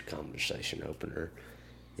huge conversation opener,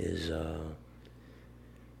 is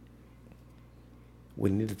we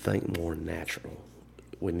need to think more natural.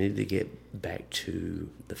 we need to get back to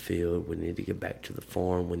the field. We need to get back to the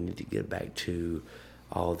farm. We need to get back to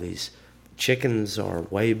all these. Chickens are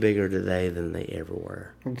way bigger today than they ever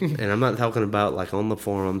were. And I'm not talking about like on the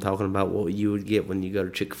farm. I'm talking about what you would get when you go to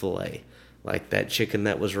Chick-fil-A. Like that chicken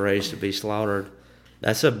that was raised to be slaughtered.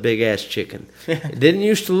 That's a big-ass chicken. It didn't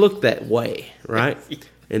used to look that way, right?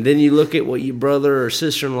 And then you look at what your brother or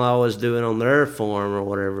sister-in-law was doing on their farm or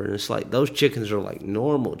whatever, and it's like those chickens are like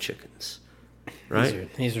normal chickens,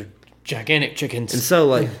 right? These are gigantic chickens. And so,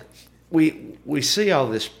 like, we see all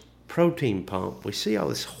this protein pump. We see all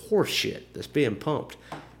this horse shit that's being pumped.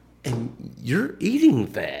 And you're eating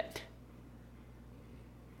that.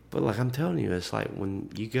 But like I'm telling you, it's like when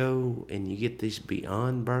you go and you get these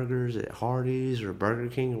Beyond Burgers at Hardee's or Burger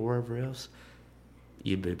King or wherever else,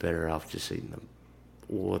 you'd be better off just eating them,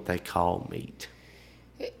 what they call meat.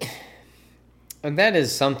 And that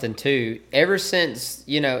is something too. Ever since,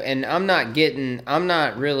 and I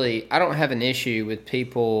don't have an issue with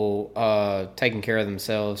people taking care of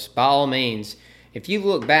themselves. By all means, if you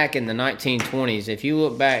look back in the 1920s, if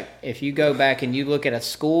you go back and you look at a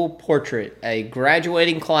school portrait, a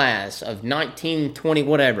graduating class of 1920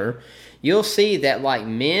 whatever, you'll see that like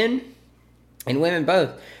men and women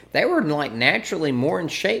both, they were like naturally more in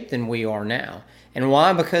shape than we are now. And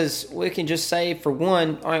why? Because we can just say, for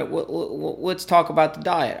one, all right, let's talk about the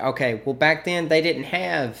diet. Okay, well, back then they didn't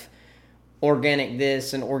have organic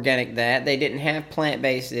this and organic that. They didn't have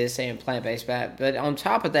plant-based this and plant-based that. But on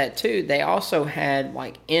top of that, too, they also had,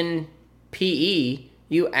 like, in PE,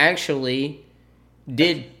 you actually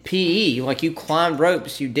did PE. Like, you climbed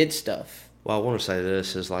ropes, you did stuff. Well, I want to say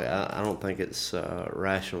this is, like, I don't think it's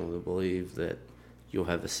rational to believe that you'll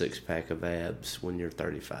have a six-pack of abs when you're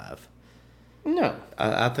 35. No.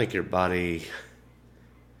 I think your body...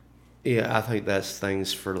 Yeah, I think that's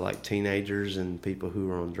things for like teenagers and people who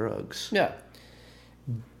are on drugs. Yeah,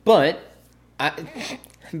 but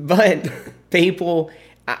people.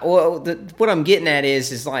 What I'm getting at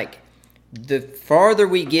is like the farther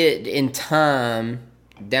we get in time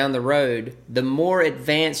down the road, the more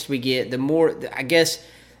advanced we get, the more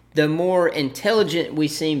the more intelligent we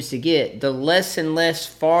seems to get, the less and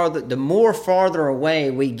less the more farther away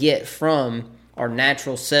we get from our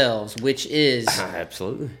natural selves, which is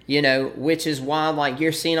absolutely, which is why like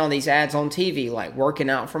you're seeing all these ads on TV, like working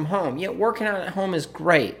out from home. Yeah, working out at home is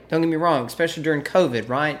great. Don't get me wrong, especially during COVID,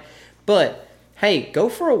 right? But hey, go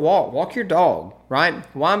for a walk your dog, right?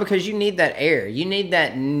 Why? Because you need that air, you need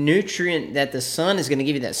that nutrient that the sun is going to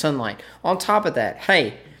give you, that sunlight. On top of that,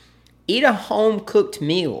 hey, eat a home cooked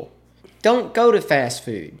meal. Don't go to fast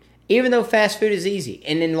food, even though fast food is easy.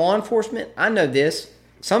 And in law enforcement, I know this.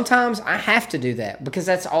 Sometimes I have to do that because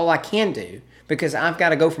that's all I can do, because I've got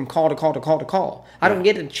to go from call to call to call to call. I don't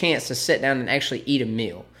get a chance to sit down and actually eat a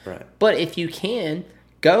meal. Right. But if you can,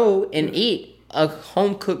 go and eat a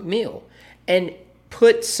home-cooked meal and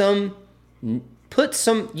put some, you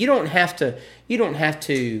don't have to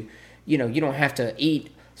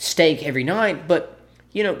eat steak every night, but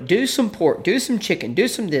do some pork, do some chicken, do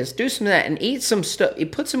some this, do some that, and eat some stuff.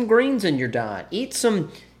 Put some greens in your diet. Eat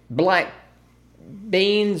some black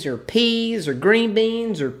beans or peas or green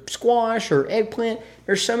beans or squash or eggplant.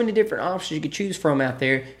 There's so many different options you could choose from out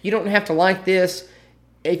there. You don't have to like this.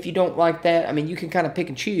 If you don't like that, I mean, you can kind of pick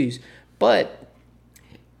and choose. But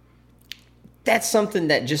that's something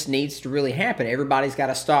that just needs to really happen. Everybody's got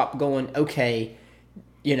to stop going, okay,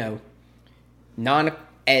 here's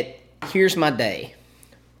my day.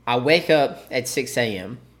 I wake up at 6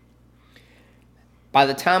 a.m. By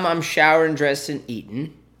the time I'm showering, dressed, and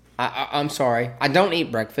eating, I'm sorry, I don't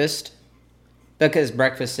eat breakfast because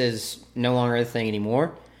breakfast is no longer a thing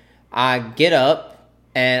anymore. I get up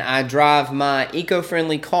and I drive my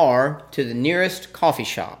eco-friendly car to the nearest coffee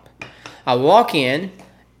shop. I walk in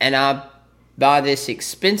and I buy this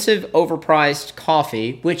expensive, overpriced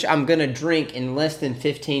coffee, which I'm going to drink in less than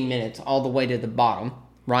 15 minutes all the way to the bottom,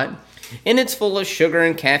 right? And it's full of sugar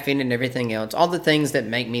and caffeine and everything else, all the things that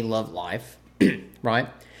make me love life, right?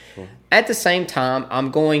 At the same time,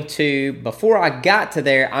 I'm going to, before I got to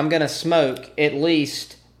there, I'm going to smoke at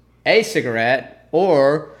least a cigarette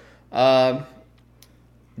or vape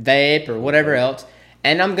or whatever else,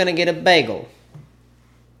 and I'm going to get a bagel.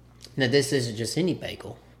 Now, this isn't just any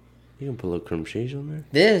bagel. You can put a little cream cheese on there?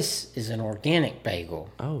 This is an organic bagel.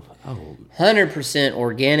 Oh. 100%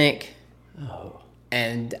 organic. Oh.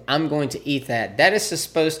 And I'm going to eat that. That is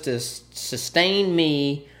supposed to sustain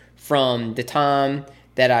me from the time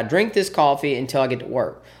that I drink this coffee until I get to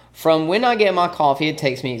work. From when I get my coffee, it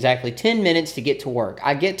takes me exactly 10 minutes to get to work.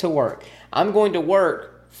 I get to work. I'm going to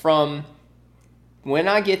work from when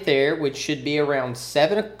I get there, which should be around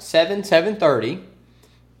 7:30,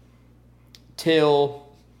 till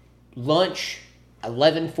lunch.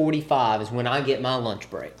 11:45 is when I get my lunch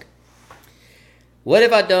break. What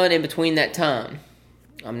have I done in between that time?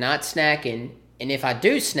 I'm not snacking. And if I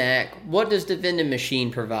do snack, what does the vending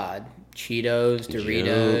machine provide? Cheetos,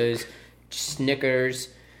 Doritos, Snickers.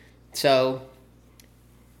 So,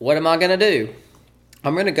 what am I going to do?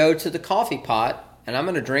 I'm going to go to the coffee pot, and I'm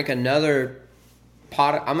going to drink another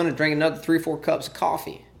pot. I'm going to drink another 3-4 cups of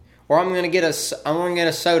coffee. Or I'm going to get a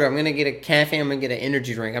soda. I'm going to get a caffeine. I'm going to get an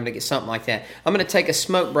energy drink. I'm going to get something like that. I'm going to take a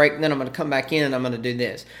smoke break, and then I'm going to come back in, and I'm going to do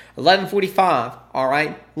this. 11:45, all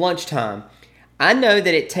right, lunchtime. I know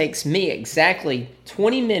that it takes me exactly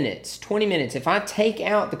 20 minutes. If I take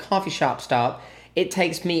out the coffee shop stop, it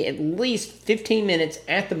takes me at least 15 minutes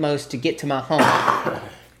at the most to get to my home.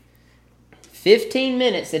 15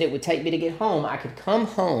 minutes that it would take me to get home. I could come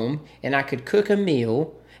home, and I could cook a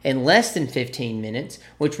meal in less than 15 minutes,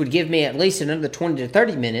 which would give me at least another 20 to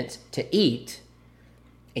 30 minutes to eat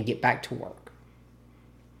and get back to work.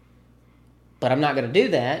 But I'm not going to do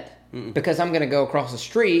that because I'm going to go across the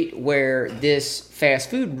street where this fast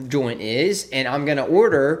food joint is, and I'm going to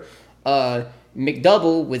order a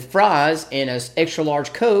McDouble with fries and an extra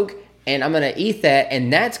large Coke, and I'm going to eat that,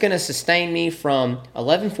 and that's going to sustain me from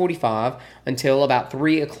 11:45 until about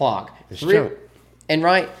 3 o'clock.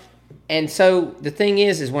 And so the thing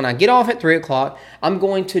is when I get off at 3 o'clock, I'm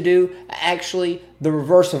going to do actually the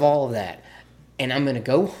reverse of all of that. And I'm going to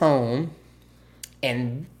go home,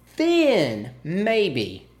 and then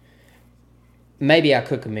maybe I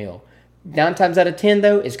cook a meal. 9 times out of 10,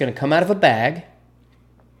 though, it's going to come out of a bag,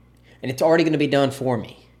 and it's already going to be done for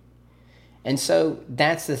me. And so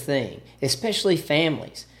that's the thing, especially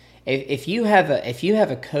families. If you have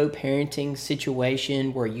a co-parenting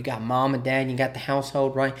situation where you got mom and dad and you got the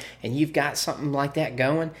household right and you've got something like that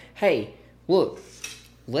going, hey, look,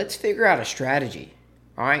 let's figure out a strategy,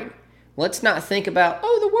 all right? Let's not think about,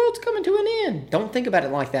 the world's coming to an end. Don't think about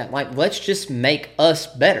it like that. Like, let's just make us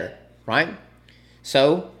better, right?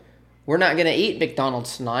 So, we're not going to eat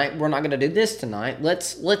McDonald's tonight. We're not going to do this tonight.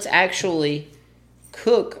 Let's actually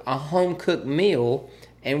cook a home-cooked meal,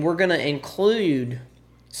 and we're going to include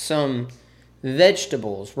some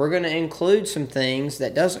vegetables. We're going to include some things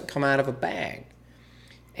that doesn't come out of a bag.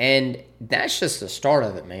 And that's just the start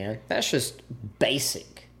of it, man. That's just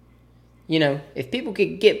basic. You know, if people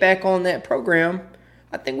could get back on that program,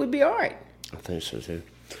 I think we'd be all right. I think so, too.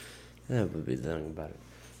 That would be the thing about it.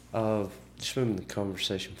 Just moving the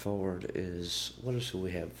conversation forward is, what else do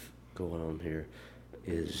we have going on here?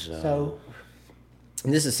 So,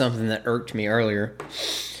 this is something that irked me earlier.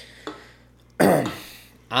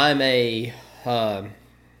 I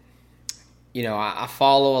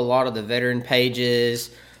follow a lot of the veteran pages,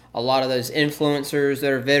 a lot of those influencers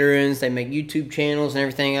that are veterans. They make YouTube channels and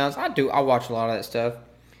everything else. I watch a lot of that stuff.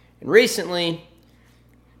 And recently,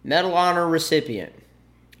 Medal Honor recipient.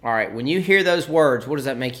 All right, when you hear those words, what does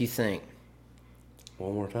that make you think?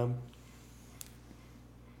 One more time.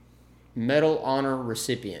 Medal Honor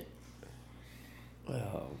recipient.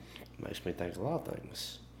 Well, it makes me think a lot of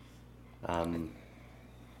things. I'm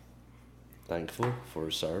thankful for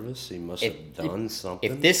his service. He must have done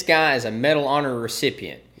something. If this guy is a Medal Honor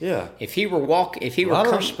recipient, yeah. If he were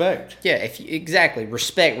respect. Yeah, exactly,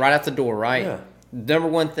 respect right out the door, right? Yeah. Number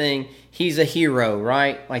one thing, he's a hero,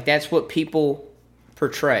 right? Like that's what people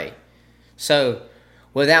portray. So,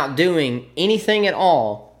 without doing anything at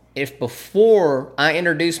all, if before I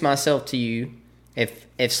introduce myself to you,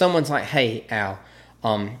 if someone's like, "Hey, Al,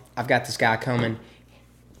 I've got this guy coming,"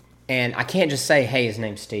 and I can't just say, "Hey, his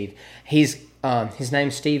name's Steve." His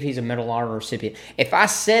name's Steve. He's a Medal Honor recipient. If I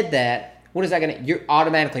said that, what is that gonna? You're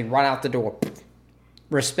automatically right out the door.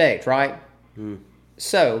 Respect, right?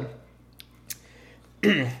 So,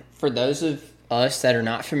 for those of us that are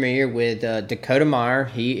not familiar with Dakota Meyer,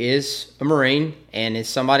 he is a Marine and is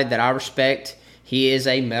somebody that I respect. He is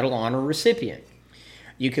a Medal Honor recipient.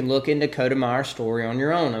 You can look into Dakota Meyer's story on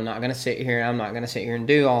your own. I'm not going to sit here and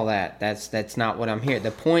do all that. That's not what I'm here.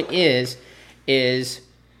 The point is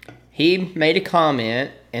he made a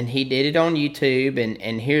comment and he did it on YouTube.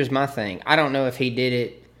 And here's my thing. I don't know if he did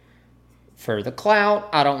it for the clout.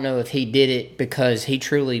 I don't know if he did it because he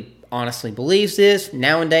truly honestly believes this.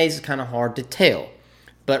 Nowadays, it's kind of hard to tell.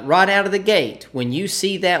 But right out of the gate, when you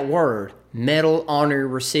see that word, Medal Honor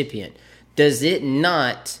recipient, does it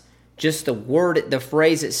not, just the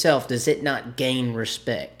phrase itself, does it not gain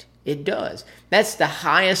respect? It does. That's the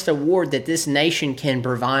highest award that this nation can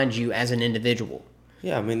provide you as an individual.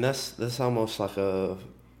 Yeah, I mean, that's almost like a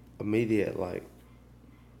immediate, like,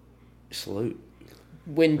 salute.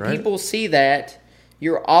 When people see that,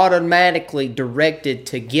 you're automatically directed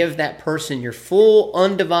to give that person your full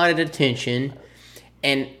undivided attention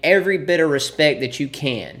and every bit of respect that you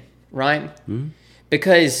can, right? Mm-hmm.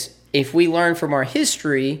 Because if we learn from our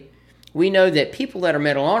history, we know that people that are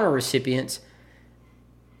Medal of Honor recipients,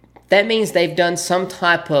 that means they've done some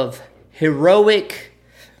type of heroic,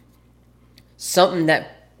 something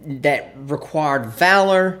that required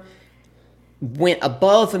valor, went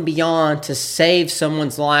above and beyond to save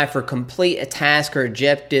someone's life or complete a task or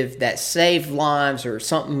objective that saved lives or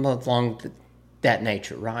something along that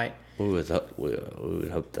nature, right? We would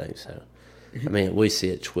hope they so. I mean, we see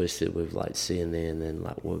it twisted with like CNN and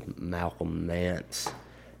like with Malcolm Nance.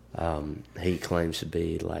 He claims to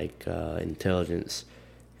be like intelligence,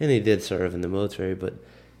 and he did serve in the military, but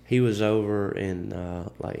he was over in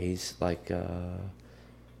he's like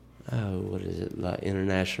what is it, like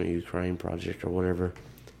International Ukraine Project or whatever,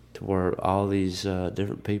 to where all these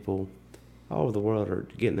different people all over the world are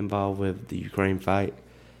getting involved with the Ukraine fight.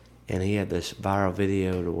 And he had this viral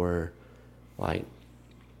video to where, like,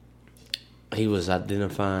 he was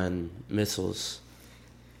identifying missiles.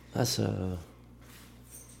 That's a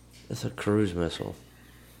cruise missile.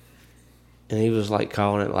 And he was, like,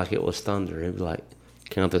 calling it like it was thunder. He'd be like,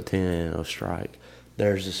 count to 10 and it'll strike.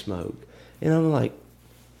 There's the smoke. And I'm like,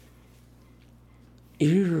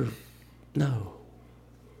 no.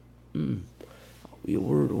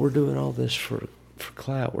 We're doing all this for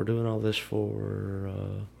clout. We're doing all this for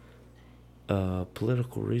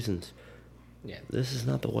political reasons. Yeah. This is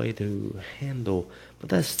not the way to handle, but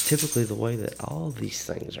that's typically the way that all these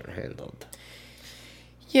things are handled.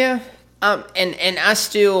 Yeah. And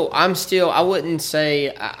I wouldn't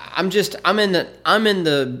say I'm in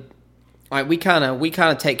the like we kind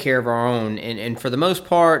of take care of our own, and for the most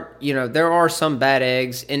part, you know, there are some bad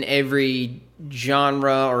eggs in every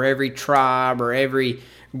genre or every tribe or every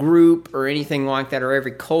group or anything like that or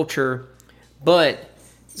every culture. But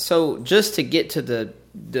so just to get to the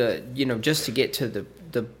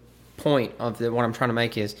point of what I'm trying to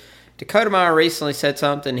make is, Dakota Meyer recently said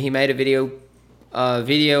something. He made a video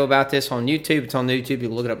about this on YouTube. It's on YouTube. You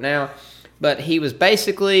can look it up now. But he was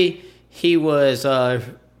he was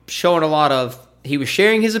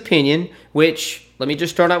sharing his opinion, which, let me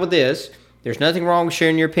just start out with this. There's nothing wrong with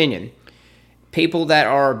sharing your opinion. People that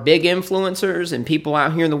are big influencers and people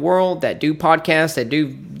out here in the world that do podcasts, that do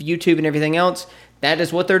YouTube and everything else, that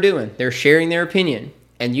is what they're doing. They're sharing their opinion,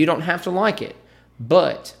 and you don't have to like it.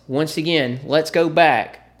 But, once again, let's go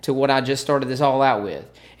back to what I just started this all out with.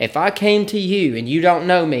 If I came to you and you don't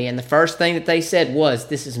know me, and the first thing that they said was,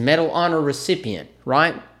 this is Medal of Honor recipient,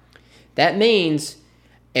 right? That means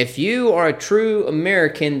if you are a true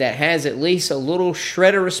American that has at least a little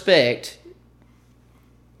shred of respect,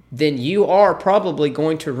 then you are probably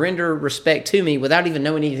going to render respect to me without even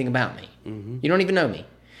knowing anything about me. Mm-hmm. You don't even know me.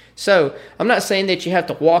 So I'm not saying that you have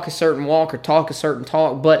to walk a certain walk or talk a certain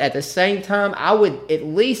talk, but at the same time, I would at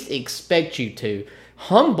least expect you to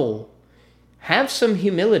have some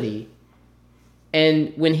humility.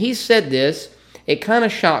 And when he said this, it kind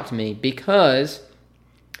of shocked me, because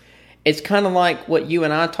it's kind of like what you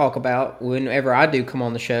and I talk about whenever I do come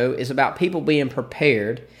on the show, is about people being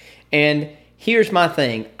prepared. And here's my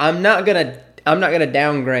thing. I'm not gonna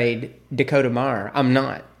downgrade Dakota Meyer. I'm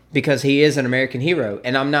not, because he is an American hero,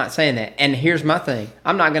 and I'm not saying that. And here's my thing.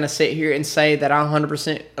 I'm not gonna sit here and say that I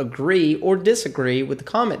 100% agree or disagree with the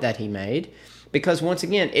comment that he made, because once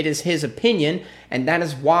again, it is his opinion, and that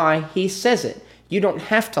is why he says it. You don't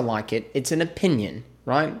have to like it. It's an opinion,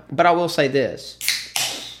 right? But I will say this.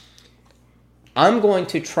 I'm going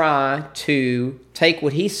to try to take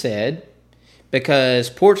what he said, because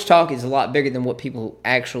Porch Talk is a lot bigger than what people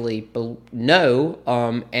actually know.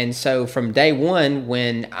 And so from day one,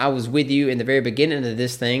 when I was with you in the very beginning of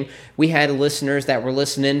this thing, we had listeners that were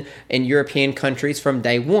listening in European countries from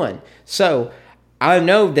day one. So I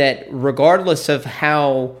know that regardless of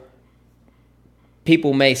how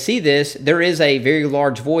people may see this, there is a very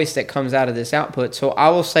large voice that comes out of this output. So I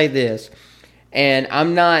will say this. And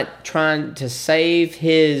I'm not trying to save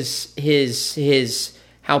his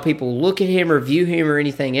how people look at him or view him or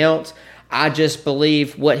anything else. I just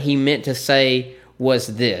believe what he meant to say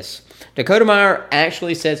was this. Dakota Meyer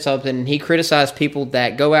actually said something, and he criticized people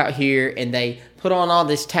that go out here and they put on all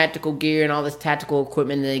this tactical gear and all this tactical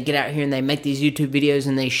equipment, and they get out here and they make these YouTube videos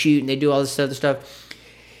and they shoot and they do all this other stuff.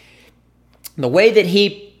 The way that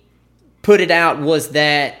he put it out was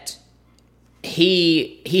that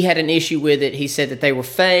he had an issue with it. He said that they were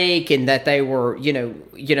fake and that they were,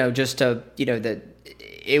 that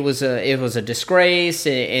it was a disgrace,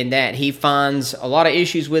 and that he finds a lot of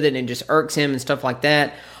issues with it and it just irks him and stuff like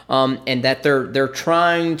that. and that they're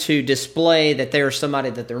trying to display that they're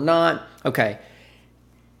somebody that they're not. Okay.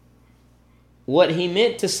 What he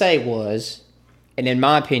meant to say was, and in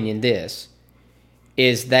my opinion this,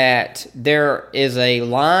 is that there is a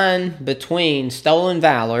line between stolen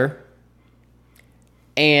valor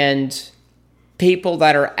and people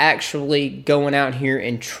that are actually going out here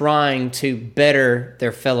and trying to better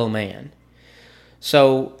their fellow man.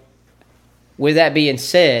 So, with that being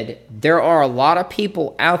said, there are a lot of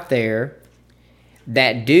people out there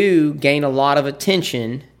that do gain a lot of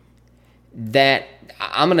attention that,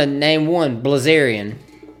 I'm going to name one, Blazarian.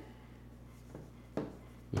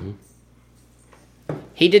 Mm-hmm.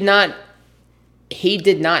 He did not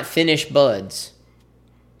finish Buds.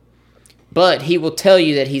 But he will tell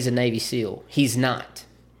you that he's a Navy SEAL. He's not.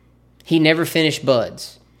 He never finished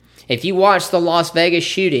Buds. If you watch the Las Vegas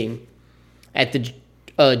shooting at the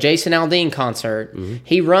Jason Aldean concert,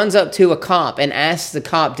 he runs up to a cop and asks the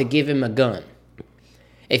cop to give him a gun.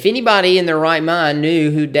 If anybody in their right mind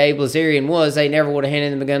knew who Dave Blazarian was, they never would have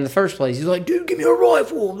handed him a gun in the first place. He's like, dude, give me a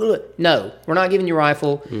rifle. No, we're not giving you a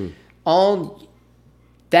rifle. All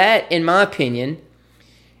that, in my opinion,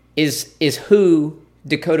 is who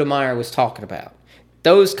Dakota Meyer was talking about.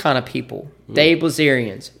 Those kind of people. Dave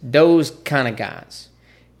Blazarians. Those kind of guys.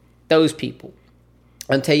 Those people.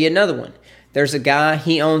 I'll tell you another one. There's a guy,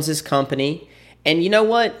 he owns this company, and you know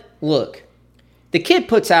what? Look, the kid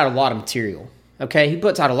puts out a lot of material. Okay? He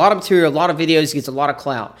puts out a lot of material, a lot of videos, he gets a lot of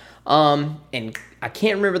clout. And I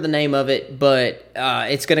can't remember the name of it, but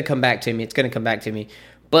it's going to come back to me.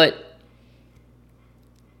 But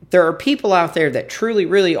there are people out there that truly,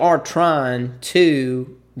 really are trying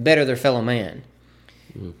to better their fellow man.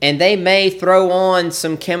 And they may throw on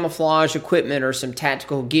some camouflage equipment or some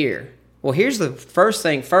tactical gear. Well, here's the first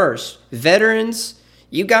thing first. Veterans,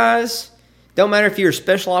 you guys, don't matter if you're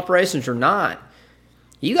special operations or not,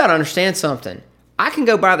 you got to understand something. I can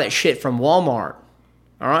go buy that shit from Walmart,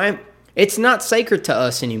 all right? It's not sacred to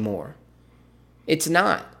us anymore. It's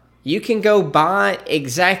not. You can go buy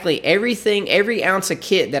exactly everything, every ounce of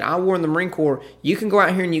kit that I wore in the Marine Corps. You can go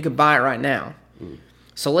out here and you can buy it right now.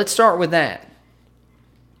 So let's start with that.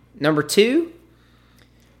 Number 2,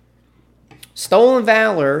 stolen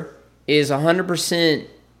valor is 100%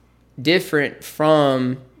 different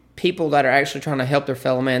from people that are actually trying to help their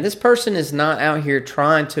fellow man. This person is not out here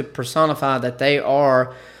trying to personify that they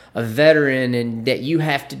are a veteran and that you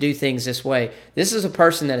have to do things this way. This is a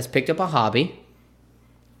person that has picked up a hobby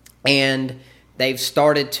and they've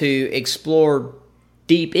started to explore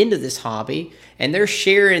deep into this hobby, and they're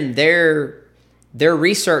sharing their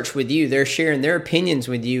research with you. They're sharing their opinions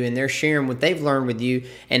with you, and they're sharing what they've learned with you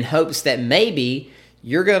in hopes that maybe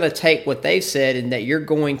you're going to take what they've said and that you're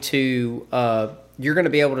going to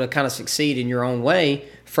be able to kind of succeed in your own way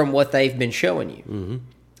from what they've been showing you.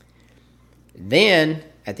 Then,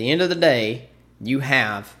 at the end of the day, you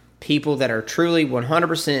have people that are truly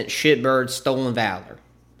 100% shitbird stolen valor.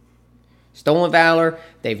 Stolen valor,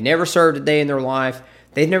 they've never served a day in their life.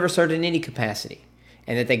 They've never served in any capacity.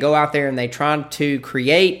 And that they go out there and they try to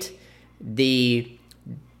create the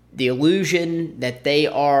illusion that they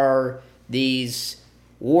are these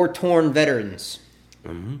war-torn veterans.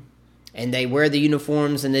 And they wear the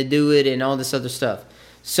uniforms and they do it and all this other stuff.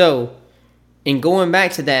 So, in going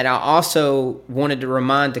back to that, I also wanted to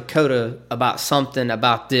remind Dakota about something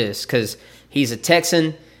about this, because he's a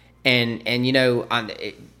Texan, and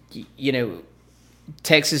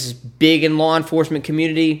Texas is big in law enforcement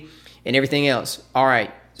community and everything else. All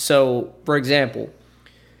right. So, for example,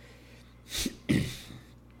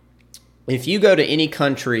 if you go to any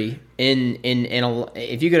country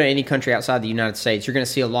if you go to any country outside the United States, you're going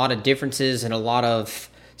to see a lot of differences and a lot of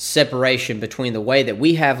separation between the way that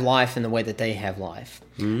we have life and the way that they have life.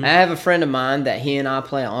 I have a friend of mine that he and I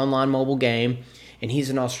play an online mobile game, and he's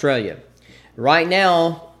in Australia. Right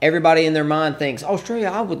now, everybody in their mind thinks, Australia,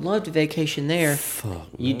 I would love to vacation there.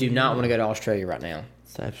 You do not want to go to Australia right now.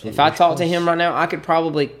 If I talk to him right now, I could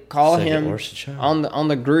probably call him on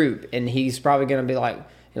the group, and he's probably going to be like,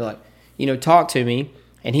 talk to me,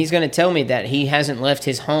 and he's going to tell me that he hasn't left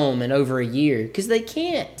his home in over a year, because they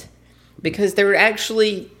can't. Because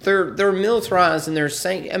they're militarized and they're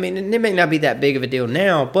saying, I mean, it may not be that big of a deal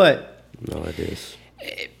now, but no, it is.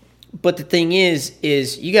 But the thing is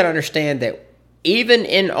you got to understand that even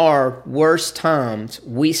in our worst times,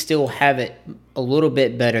 we still have it a little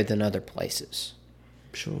bit better than other places.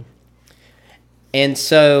 Sure. And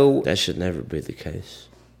so that should never be the case.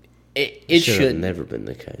 It should have never been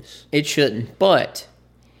the case. It shouldn't. But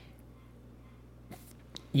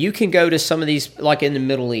you can go to some of these, like in the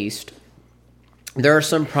Middle East. There are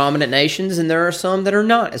some prominent nations, and there are some that are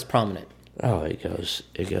not as prominent. Oh, it goes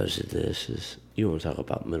to this. Is you want to talk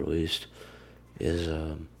about Middle East? Is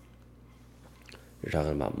you're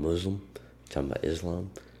talking about Muslim, you're talking about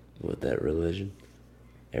Islam, with that religion,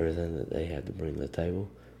 everything that they have to bring to the table,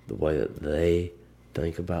 the way that they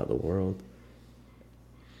think about the world.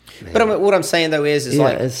 Man. But what I'm saying though is yeah,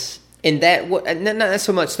 like it's in that not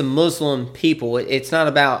so much the Muslim people. It's not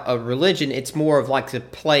about a religion. It's more of like the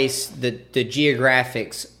place, the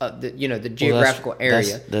geographics, the geographical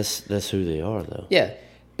area. That's who they are though. Yeah.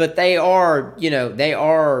 But they are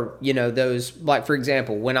those, like, for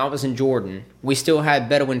example, when I was in Jordan, we still had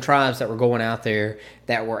Bedouin tribes that were going out there,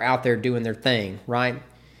 that were out there doing their thing, right?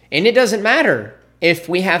 And it doesn't matter if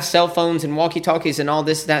we have cell phones and walkie-talkies and all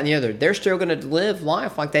this, that, and the other. They're still going to live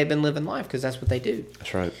life like they've been living life because that's what they do.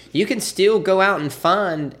 That's right. You can still go out and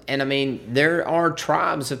find, and I mean, there are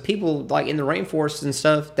tribes of people, like in the rainforests and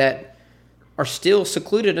stuff, that are still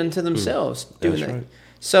secluded unto themselves doing that. Right.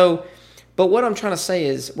 So... But what I'm trying to say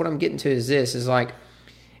is, what I'm getting to is this,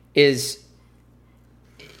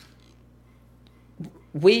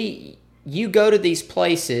 you go to these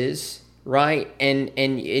places, right,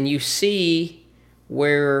 and you see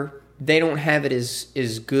where they don't have it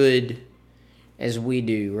as good as we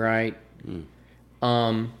do, right? And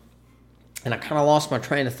I kind of lost my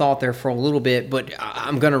train of thought there for a little bit, but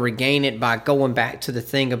I'm going to regain it by going back to the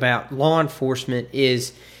thing about law enforcement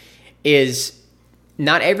is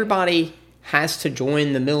not everybody has to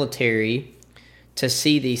join the military to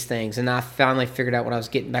see these things. And I finally figured out what I was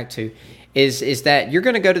getting back to is that you're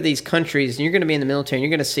going to go to these countries and you're going to be in the military and you're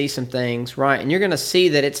going to see some things, right? And you're going to see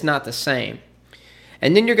that it's not the same.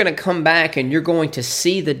 And then you're going to come back and you're going to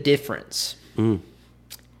see the difference.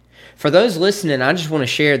 For those listening, I just want to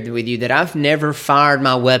share with you that I've never fired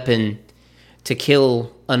my weapon to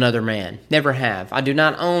kill another man. Never have. I do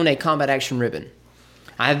not own a combat action ribbon.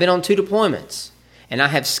 I have been on 2 deployments. And I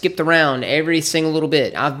have skipped around every single little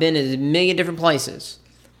bit. I've been in a million different places.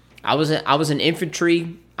 I was an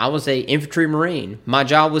infantry. I was a infantry marine. My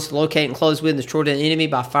job was to locate and close with and destroy the enemy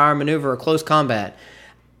by fire, maneuver, or close combat.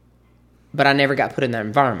 But I never got put in that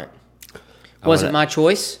environment. Wasn't my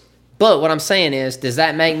choice. But what I'm saying is, does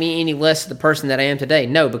that make me any less the person that I am today?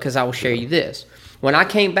 No, because I will share you this. When I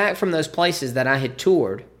came back from those places that I had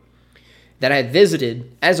toured, that I had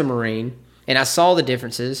visited as a Marine, and I saw the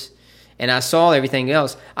differences, and I saw everything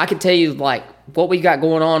else, I can tell you, like, what we got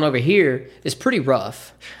going on over here is pretty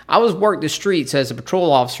rough. I was worked the streets as a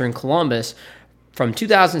patrol officer in Columbus from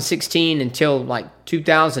 2016 until, like,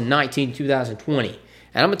 2019, 2020. And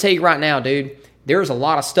I'm going to tell you right now, dude, there's a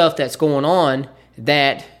lot of stuff that's going on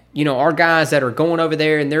that, you know, our guys that are going over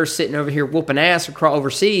there and they're sitting over here whooping ass across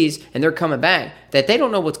overseas and they're coming back, that they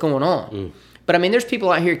don't know what's going on. But, I mean, there's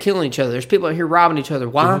people out here killing each other. There's people out here robbing each other.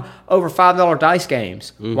 Why? Over $5 dice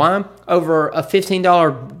games. Why? Over a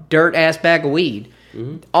 $15 dirt-ass bag of weed.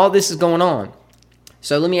 All this is going on.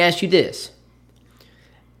 So let me ask you this.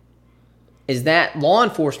 Is that law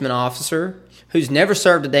enforcement officer who's never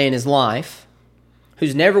served a day in his life,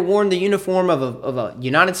 who's never worn the uniform of a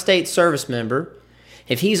United States service member,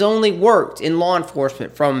 if he's only worked in law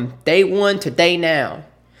enforcement from day one to day now,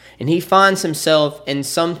 and he finds himself in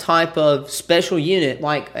some type of special unit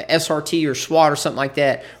like a SRT or SWAT or something like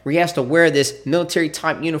that, where he has to wear this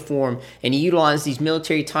military-type uniform and he utilizes these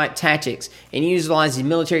military-type tactics and he utilizes these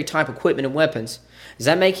military-type equipment and weapons, does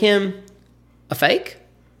that make him a fake?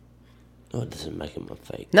 No, it doesn't make him a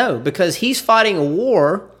fake. No, because he's fighting a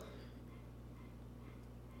war.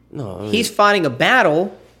 No, I mean, he's fighting a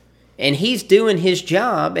battle, and he's doing his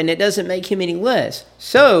job, and it doesn't make him any less.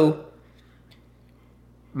 So,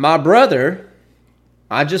 my brother,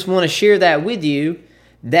 I just want to share that with you,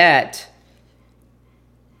 that,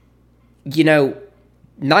 you know,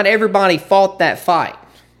 not everybody fought that fight.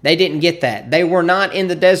 They didn't get that. They were not in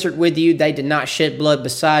the desert with you. They did not shed blood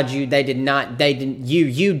beside you.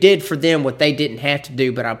 You did for them what they didn't have to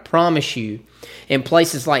do. But I promise you, in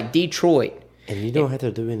places like Detroit. And you don't have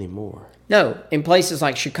to do any more. No, in places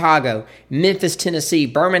like Chicago, Memphis, Tennessee,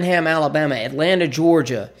 Birmingham, Alabama, Atlanta,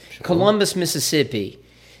 Georgia, Columbus, Mississippi,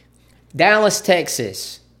 Dallas,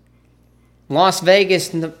 Texas, Las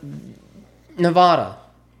Vegas, Nevada.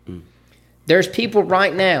 There's people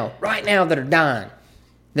right now that are dying.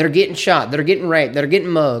 That are getting shot, that are getting raped, that are getting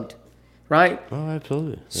mugged, right? Oh,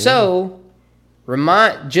 absolutely. Yeah. So,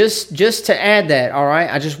 just to add that, all right.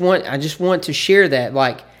 I just want to share that,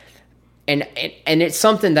 like, and it's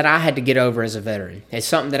something that I had to get over as a veteran. It's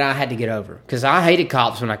something that I had to get over because I hated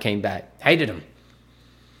cops when I came back, hated them,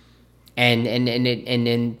 and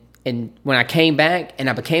when I came back and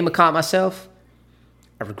I became a cop myself,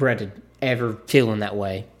 I regretted ever feeling that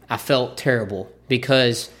way. I felt terrible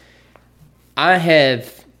because I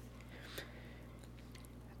have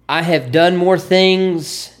I have done more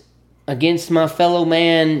things against my fellow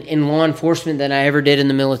man in law enforcement than I ever did in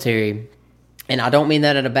the military. And I don't mean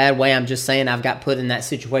that in a bad way. I'm just saying I've got put in that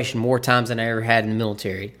situation more times than I ever had in the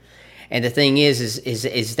military. And the thing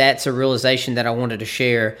is that's a realization that I wanted to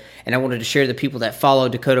share. And I wanted to share the people that follow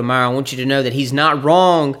Dakota Meyer. I want you to know that he's not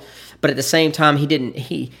wrong, but at the same time,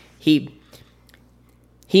 he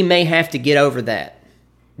may have to get over that.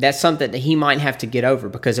 That's something that he might have to get over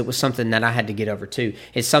because it was something that I had to get over too.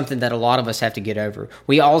 It's something that a lot of us have to get over.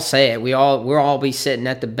 We all say it. We'll all be sitting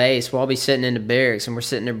at the base. We'll all be sitting in the barracks and we're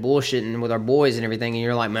sitting there bullshitting with our boys and everything. And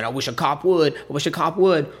you're like, man, I wish a cop would. I wish a cop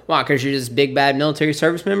would. Why? Because you're this big bad military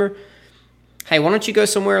service member? Hey, why don't you go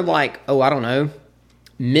somewhere like, I don't know,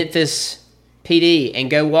 Memphis PD and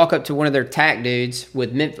go walk up to one of their TAC dudes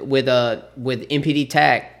with MPD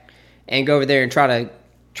TAC and go over there and try to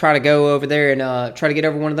go over there and try to get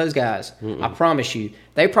over one of those guys. I promise you,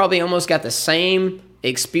 they probably almost got the same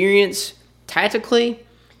experience tactically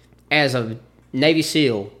as a Navy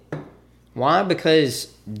SEAL. Why?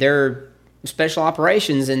 Because they're special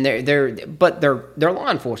operations and they're law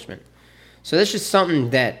enforcement. So that's just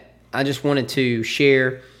something that I just wanted to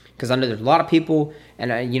share because I know there's a lot of people,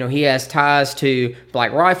 and he has ties to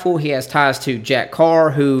Black Rifle. He has ties to Jack Carr,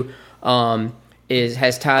 who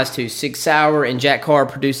has ties to Sig Sauer, and Jack Carr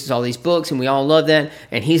produces all these books, and we all love that.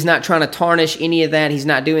 And he's not trying to tarnish any of that. He's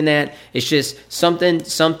not doing that. It's just something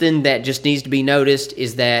that just needs to be noticed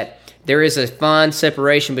is that there is a fine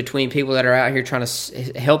separation between people that are out here trying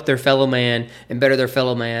to help their fellow man and better their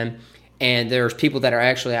fellow man, and there's people that are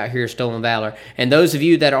actually out here stolen valor. And those of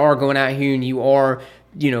you that are going out here and you are,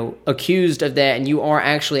 accused of that and you are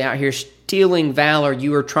actually out here stealing valor,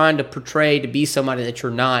 you are trying to portray to be somebody that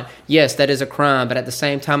you're not. Yes, that is a crime, but at the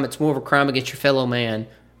same time, it's more of a crime against your fellow man,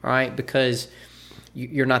 right? Because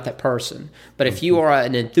you're not that person. But if you are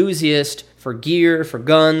an enthusiast for gear, for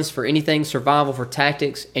guns, for anything, survival, for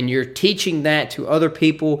tactics, and you're teaching that to other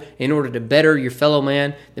people in order to better your fellow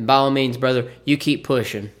man, then by all means, brother, you keep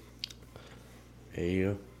pushing. There you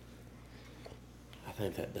go. I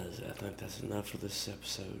think that does it. I think that's enough for this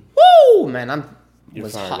episode. Woo! Man, You're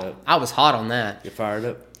fired hot. up. I was hot on that. You're fired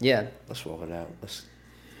up? Yeah. Let's walk it out.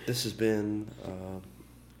 This has been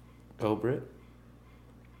Britt,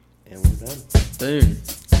 and we're done. Boom.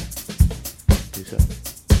 Peace out.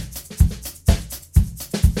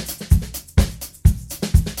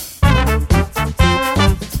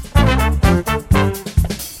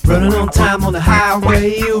 Running on time on the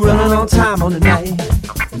highway, running on time on the night.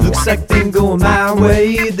 Looks like things going my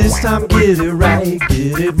way. This time get it right,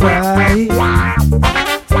 get it right.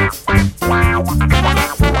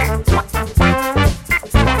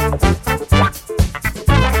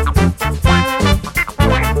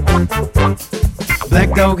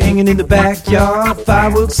 Black dog hanging in the backyard,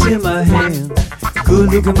 fireworks in my hand.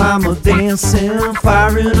 Good looking mama dancing,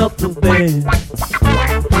 firing up the band.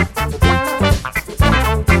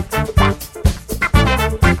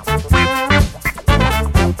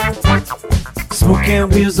 Smoke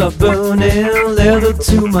and wheels are burning, leather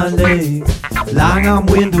to my leg. Lying on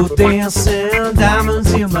window dancing,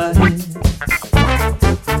 diamonds in my head.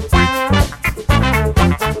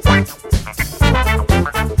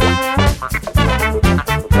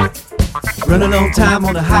 Running on time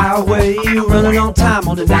on the highway, running on time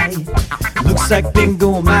on the night. Looks like things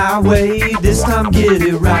going my way. This time get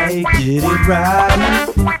it right, get it right.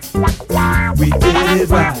 We get it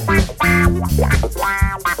right.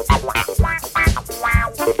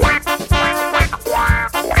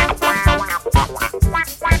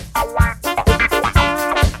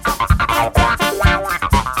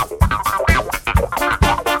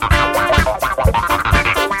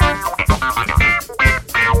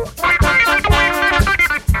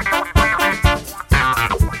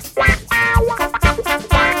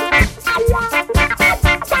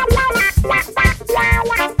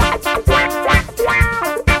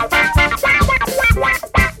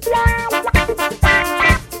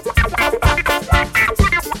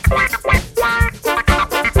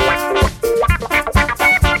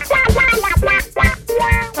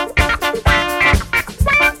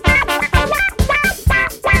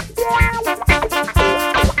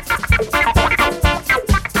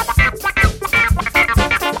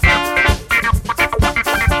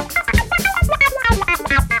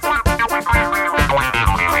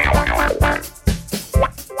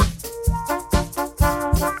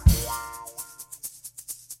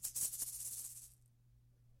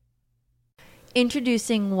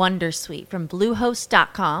 Introducing Wondersuite from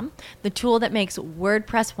Bluehost.com, the tool that makes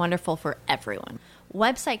WordPress wonderful for everyone.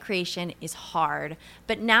 Website creation is hard,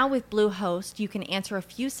 but now with Bluehost, you can answer a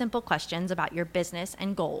few simple questions about your business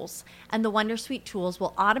and goals, and the Wondersuite tools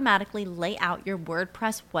will automatically lay out your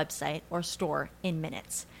WordPress website or store in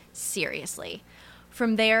minutes. Seriously.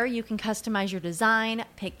 From there, you can customize your design,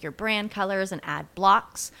 pick your brand colors, and add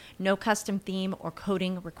blocks. No custom theme or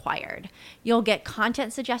coding required. You'll get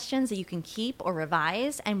content suggestions that you can keep or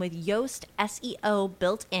revise, and with Yoast SEO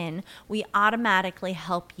built in, we automatically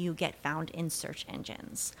help you get found in search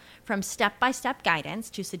engines. From step-by-step guidance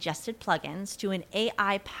to suggested plugins to an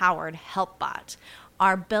AI-powered help bot,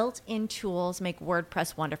 our built-in tools make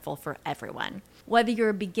WordPress wonderful for everyone. Whether you're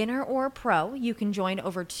a beginner or a pro, you can join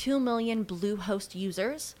over 2 million Bluehost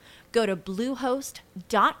users. Go to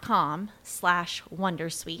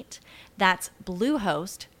bluehost.com/wondersuite. That's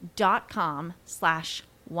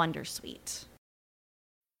bluehost.com/wondersuite.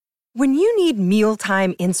 When you need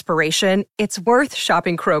mealtime inspiration, it's worth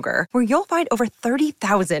shopping Kroger, where you'll find over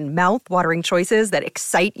 30,000 mouth-watering choices that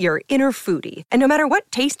excite your inner foodie. And no matter what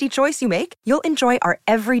tasty choice you make, you'll enjoy our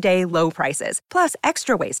everyday low prices, plus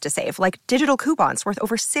extra ways to save, like digital coupons worth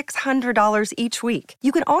over $600 each week.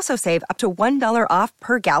 You can also save up to $1 off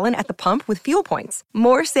per gallon at the pump with fuel points.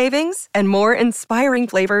 More savings and more inspiring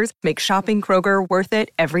flavors make shopping Kroger worth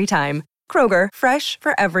it every time. Kroger, fresh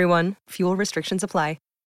for everyone. Fuel restrictions apply.